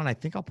 right now, and I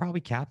think I'll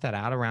probably cap that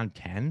out around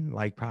 10.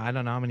 Like, probably, I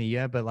don't know how many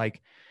yet, but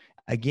like,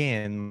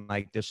 again,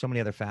 like, there's so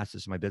many other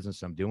facets of my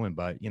business I'm doing,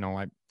 but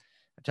I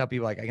tell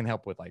people like I can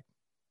help with like,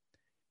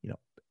 you know,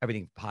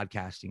 everything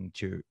podcasting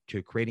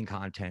to creating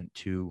content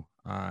to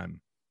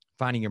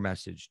finding your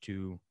message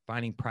to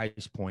finding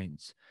price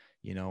points,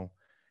 you know,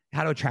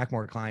 how to attract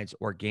more clients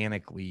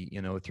organically,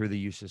 through the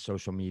use of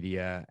social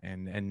media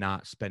and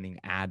not spending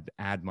ad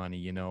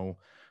money,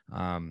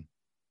 um,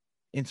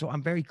 and so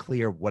I'm very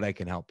clear what I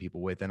can help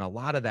people with. And a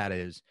lot of that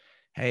is,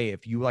 hey,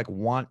 if you like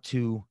want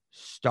to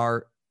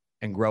start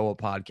and grow a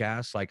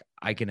podcast, like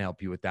I can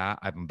help you with that.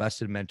 I've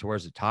invested in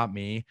mentors that taught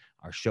me.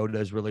 Our show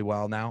does really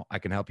well now. I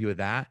can help you with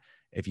that.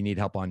 If you need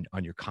help on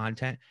your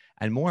content.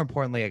 And more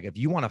importantly, like if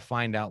you want to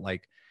find out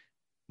like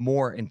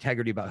more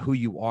integrity about who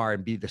you are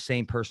and be the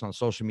same person on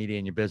social media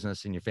and your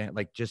business and your fan,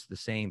 like just the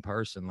same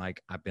person.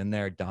 Like I've been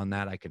there, done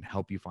that. I can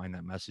help you find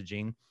that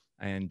messaging.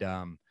 And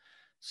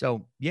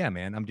so yeah,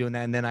 man, I'm doing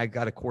that. And then I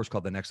got a course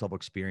called the Next Level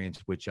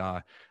Experience, which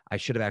I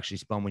should have actually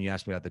spun when you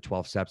asked me about the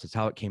 12 steps. It's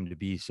how it came to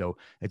be. So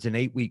it's an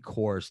 8-week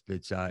course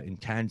that's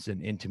intense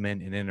and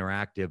intimate and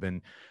interactive.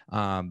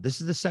 And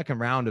this is the second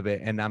round of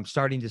it. And I'm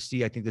starting to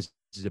see, I think this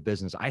is a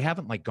business. I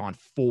haven't like gone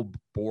full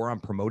bore on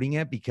promoting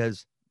it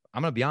because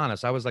I'm going to be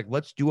honest. I was like,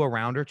 let's do a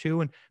round or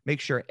two and make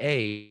sure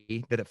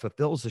that it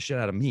fulfills the shit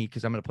out of me.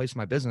 Cause I'm in a place in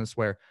my business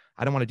where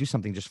I don't want to do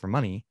something just for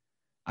money.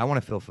 I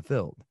want to feel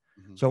fulfilled.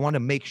 So I wanted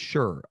to make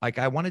sure,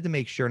 I wanted to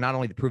make sure not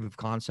only the proof of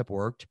concept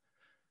worked,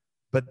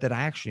 but that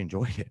I actually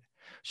enjoyed it.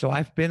 So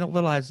I've been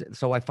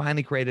so I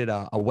finally created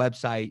a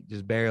website,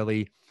 just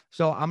barely.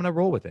 So I'm going to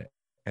roll with it.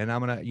 And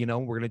I'm going to,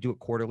 we're going to do it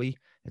quarterly.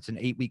 It's an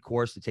 8-week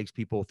course that takes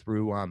people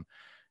through,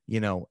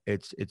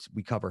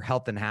 we cover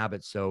health and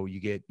habits. So you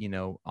get,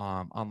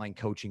 online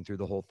coaching through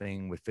the whole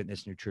thing with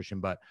fitness, nutrition,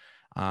 but,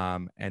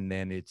 and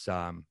then it's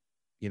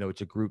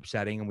a group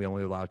setting and we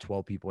only allow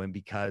 12 people in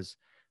because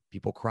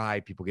people cry,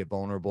 people get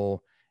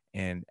vulnerable.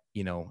 And,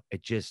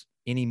 it just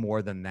any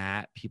more than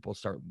that, people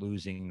start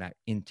losing that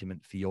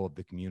intimate feel of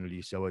the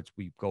community. So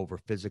we go over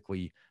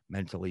physically,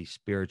 mentally,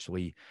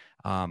 spiritually,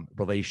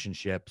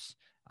 relationships.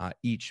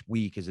 Each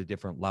week is a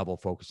different level,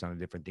 focused on a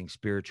different thing,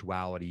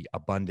 spirituality,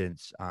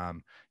 abundance,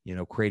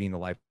 creating the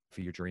life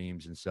for your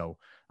dreams. And so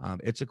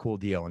it's a cool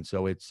deal. And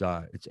so it's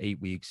 8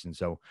 weeks. And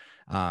so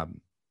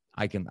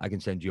I can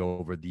send you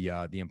over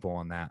the info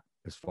on that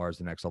as far as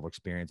the Next Level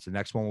Experience. The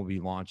next one will be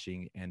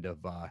launching end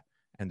of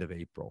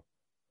April.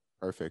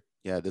 Perfect.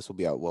 Yeah, this will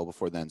be out well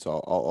before then.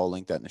 So I'll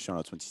link that in the show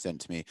notes once you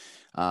send it to me.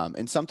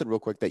 And something real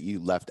quick that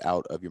you left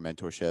out of your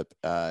mentorship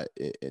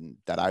and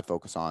that I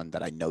focus on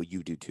that I know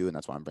you do too, and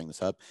that's why I'm bringing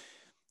this up,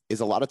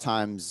 is a lot of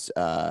times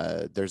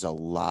there's a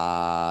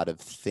lot of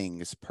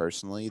things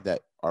personally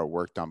that are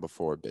worked on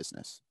before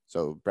business.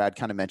 So Brad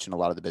kind of mentioned a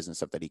lot of the business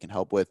stuff that he can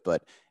help with,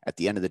 but at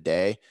the end of the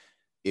day,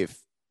 if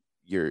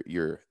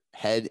your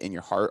head and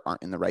your heart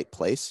aren't in the right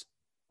place,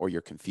 or you're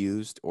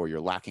confused, or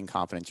you're lacking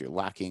confidence, you're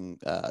lacking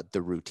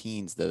the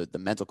routines, the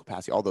mental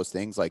capacity, all those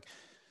things, like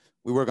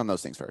we work on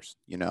those things first,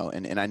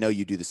 and I know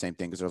you do the same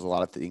thing because there's a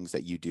lot of things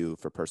that you do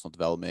for personal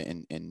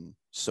development and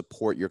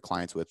support your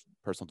clients with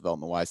personal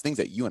development wise, things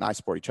that you and I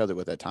support each other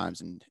with at times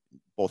and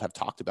both have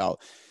talked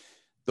about.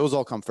 Those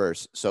all come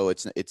first. So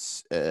it's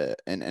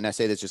and I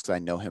say this just because I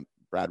know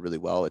Brad really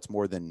well. It's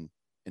more than,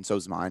 and so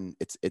is mine.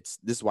 This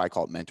is why I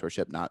call it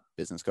mentorship, not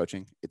business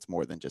coaching. It's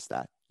more than just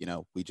that.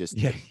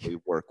 We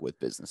work with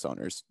business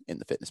owners in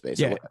the fitness space.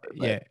 Yeah.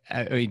 Yeah.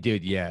 I mean,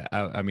 dude, yeah.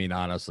 I mean,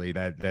 honestly,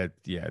 that's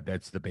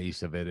the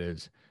base of it,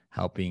 is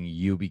helping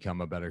you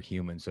become a better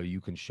human so you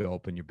can show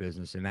up in your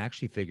business and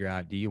actually figure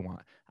out,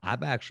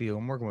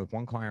 I'm working with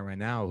one client right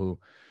now who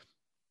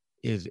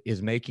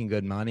is making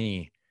good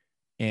money,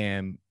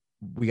 and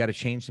we got to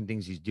change some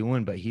things he's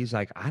doing, but he's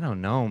like, I don't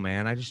know,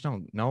 man. I just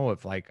don't know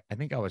if I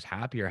think I was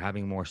happier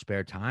having more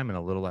spare time and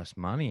a little less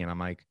money. And I'm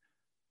like,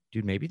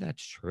 dude, maybe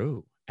that's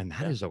true. And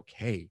that is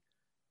okay.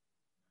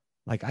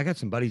 Like I got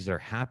some buddies that are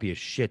happy as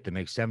shit that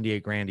make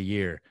 78 grand a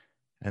year.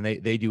 And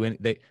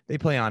they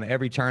play on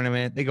every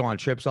tournament. They go on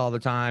trips all the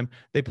time.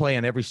 They play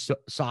in every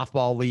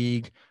softball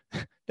league.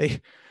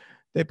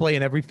 they play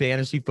in every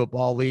fantasy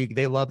football league.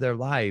 They love their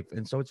life.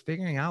 And so it's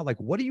figuring out like,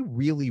 what do you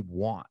really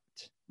want?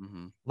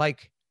 Mm-hmm.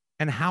 Like,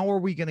 and how are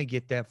we going to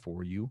get that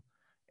for you?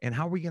 And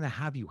how are we going to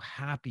have you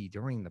happy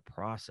during the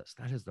process?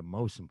 That is the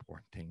most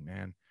important thing,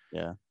 man.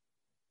 Yeah.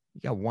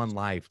 You got one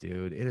life,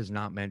 dude. It is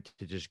not meant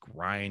to just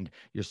grind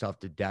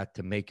yourself to death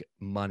to make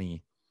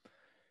money.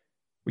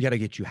 We got to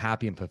get you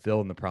happy and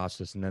fulfilled in the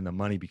process. And then the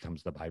money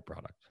becomes the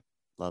byproduct.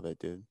 Love it,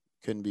 dude.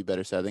 Couldn't be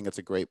better said. I think it's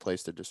a great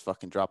place to just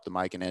fucking drop the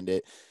mic and end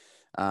it.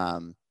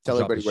 Tell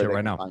everybody where they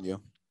can find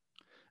you.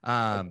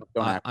 On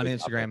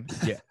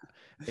Instagram. Yeah.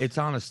 It's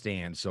on a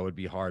stand, so it'd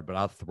be hard, but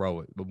I'll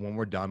throw it. But when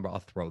we're done, bro, I'll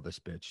throw this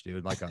bitch,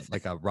 dude. Like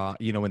a rock,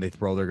 when they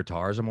throw their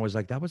guitars, I'm always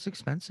like, that was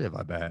expensive,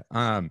 I bet.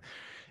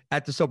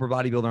 At the Sober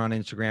Bodybuilder on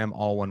Instagram,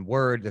 all one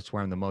word. That's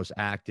where I'm the most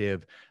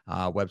active.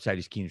 Website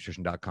is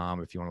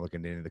keynutrition.com if you want to look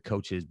into any of the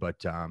coaches. But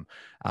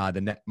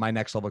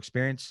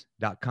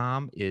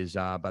mynextlevelexperience.com is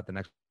about the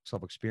next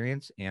level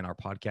experience, and our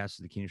podcast is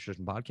the Key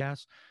Nutrition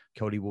Podcast.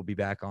 Cody will be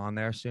back on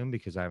there soon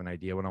because I have an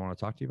idea what I want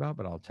to talk to you about,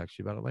 but I'll text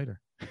you about it later.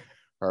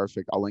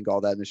 Perfect. I'll link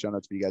all that in the show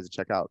notes for you guys to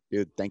check out.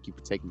 Dude, thank you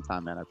for taking the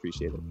time, man. I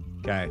appreciate it.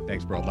 Okay.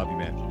 Thanks, bro. Love you,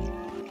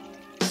 man.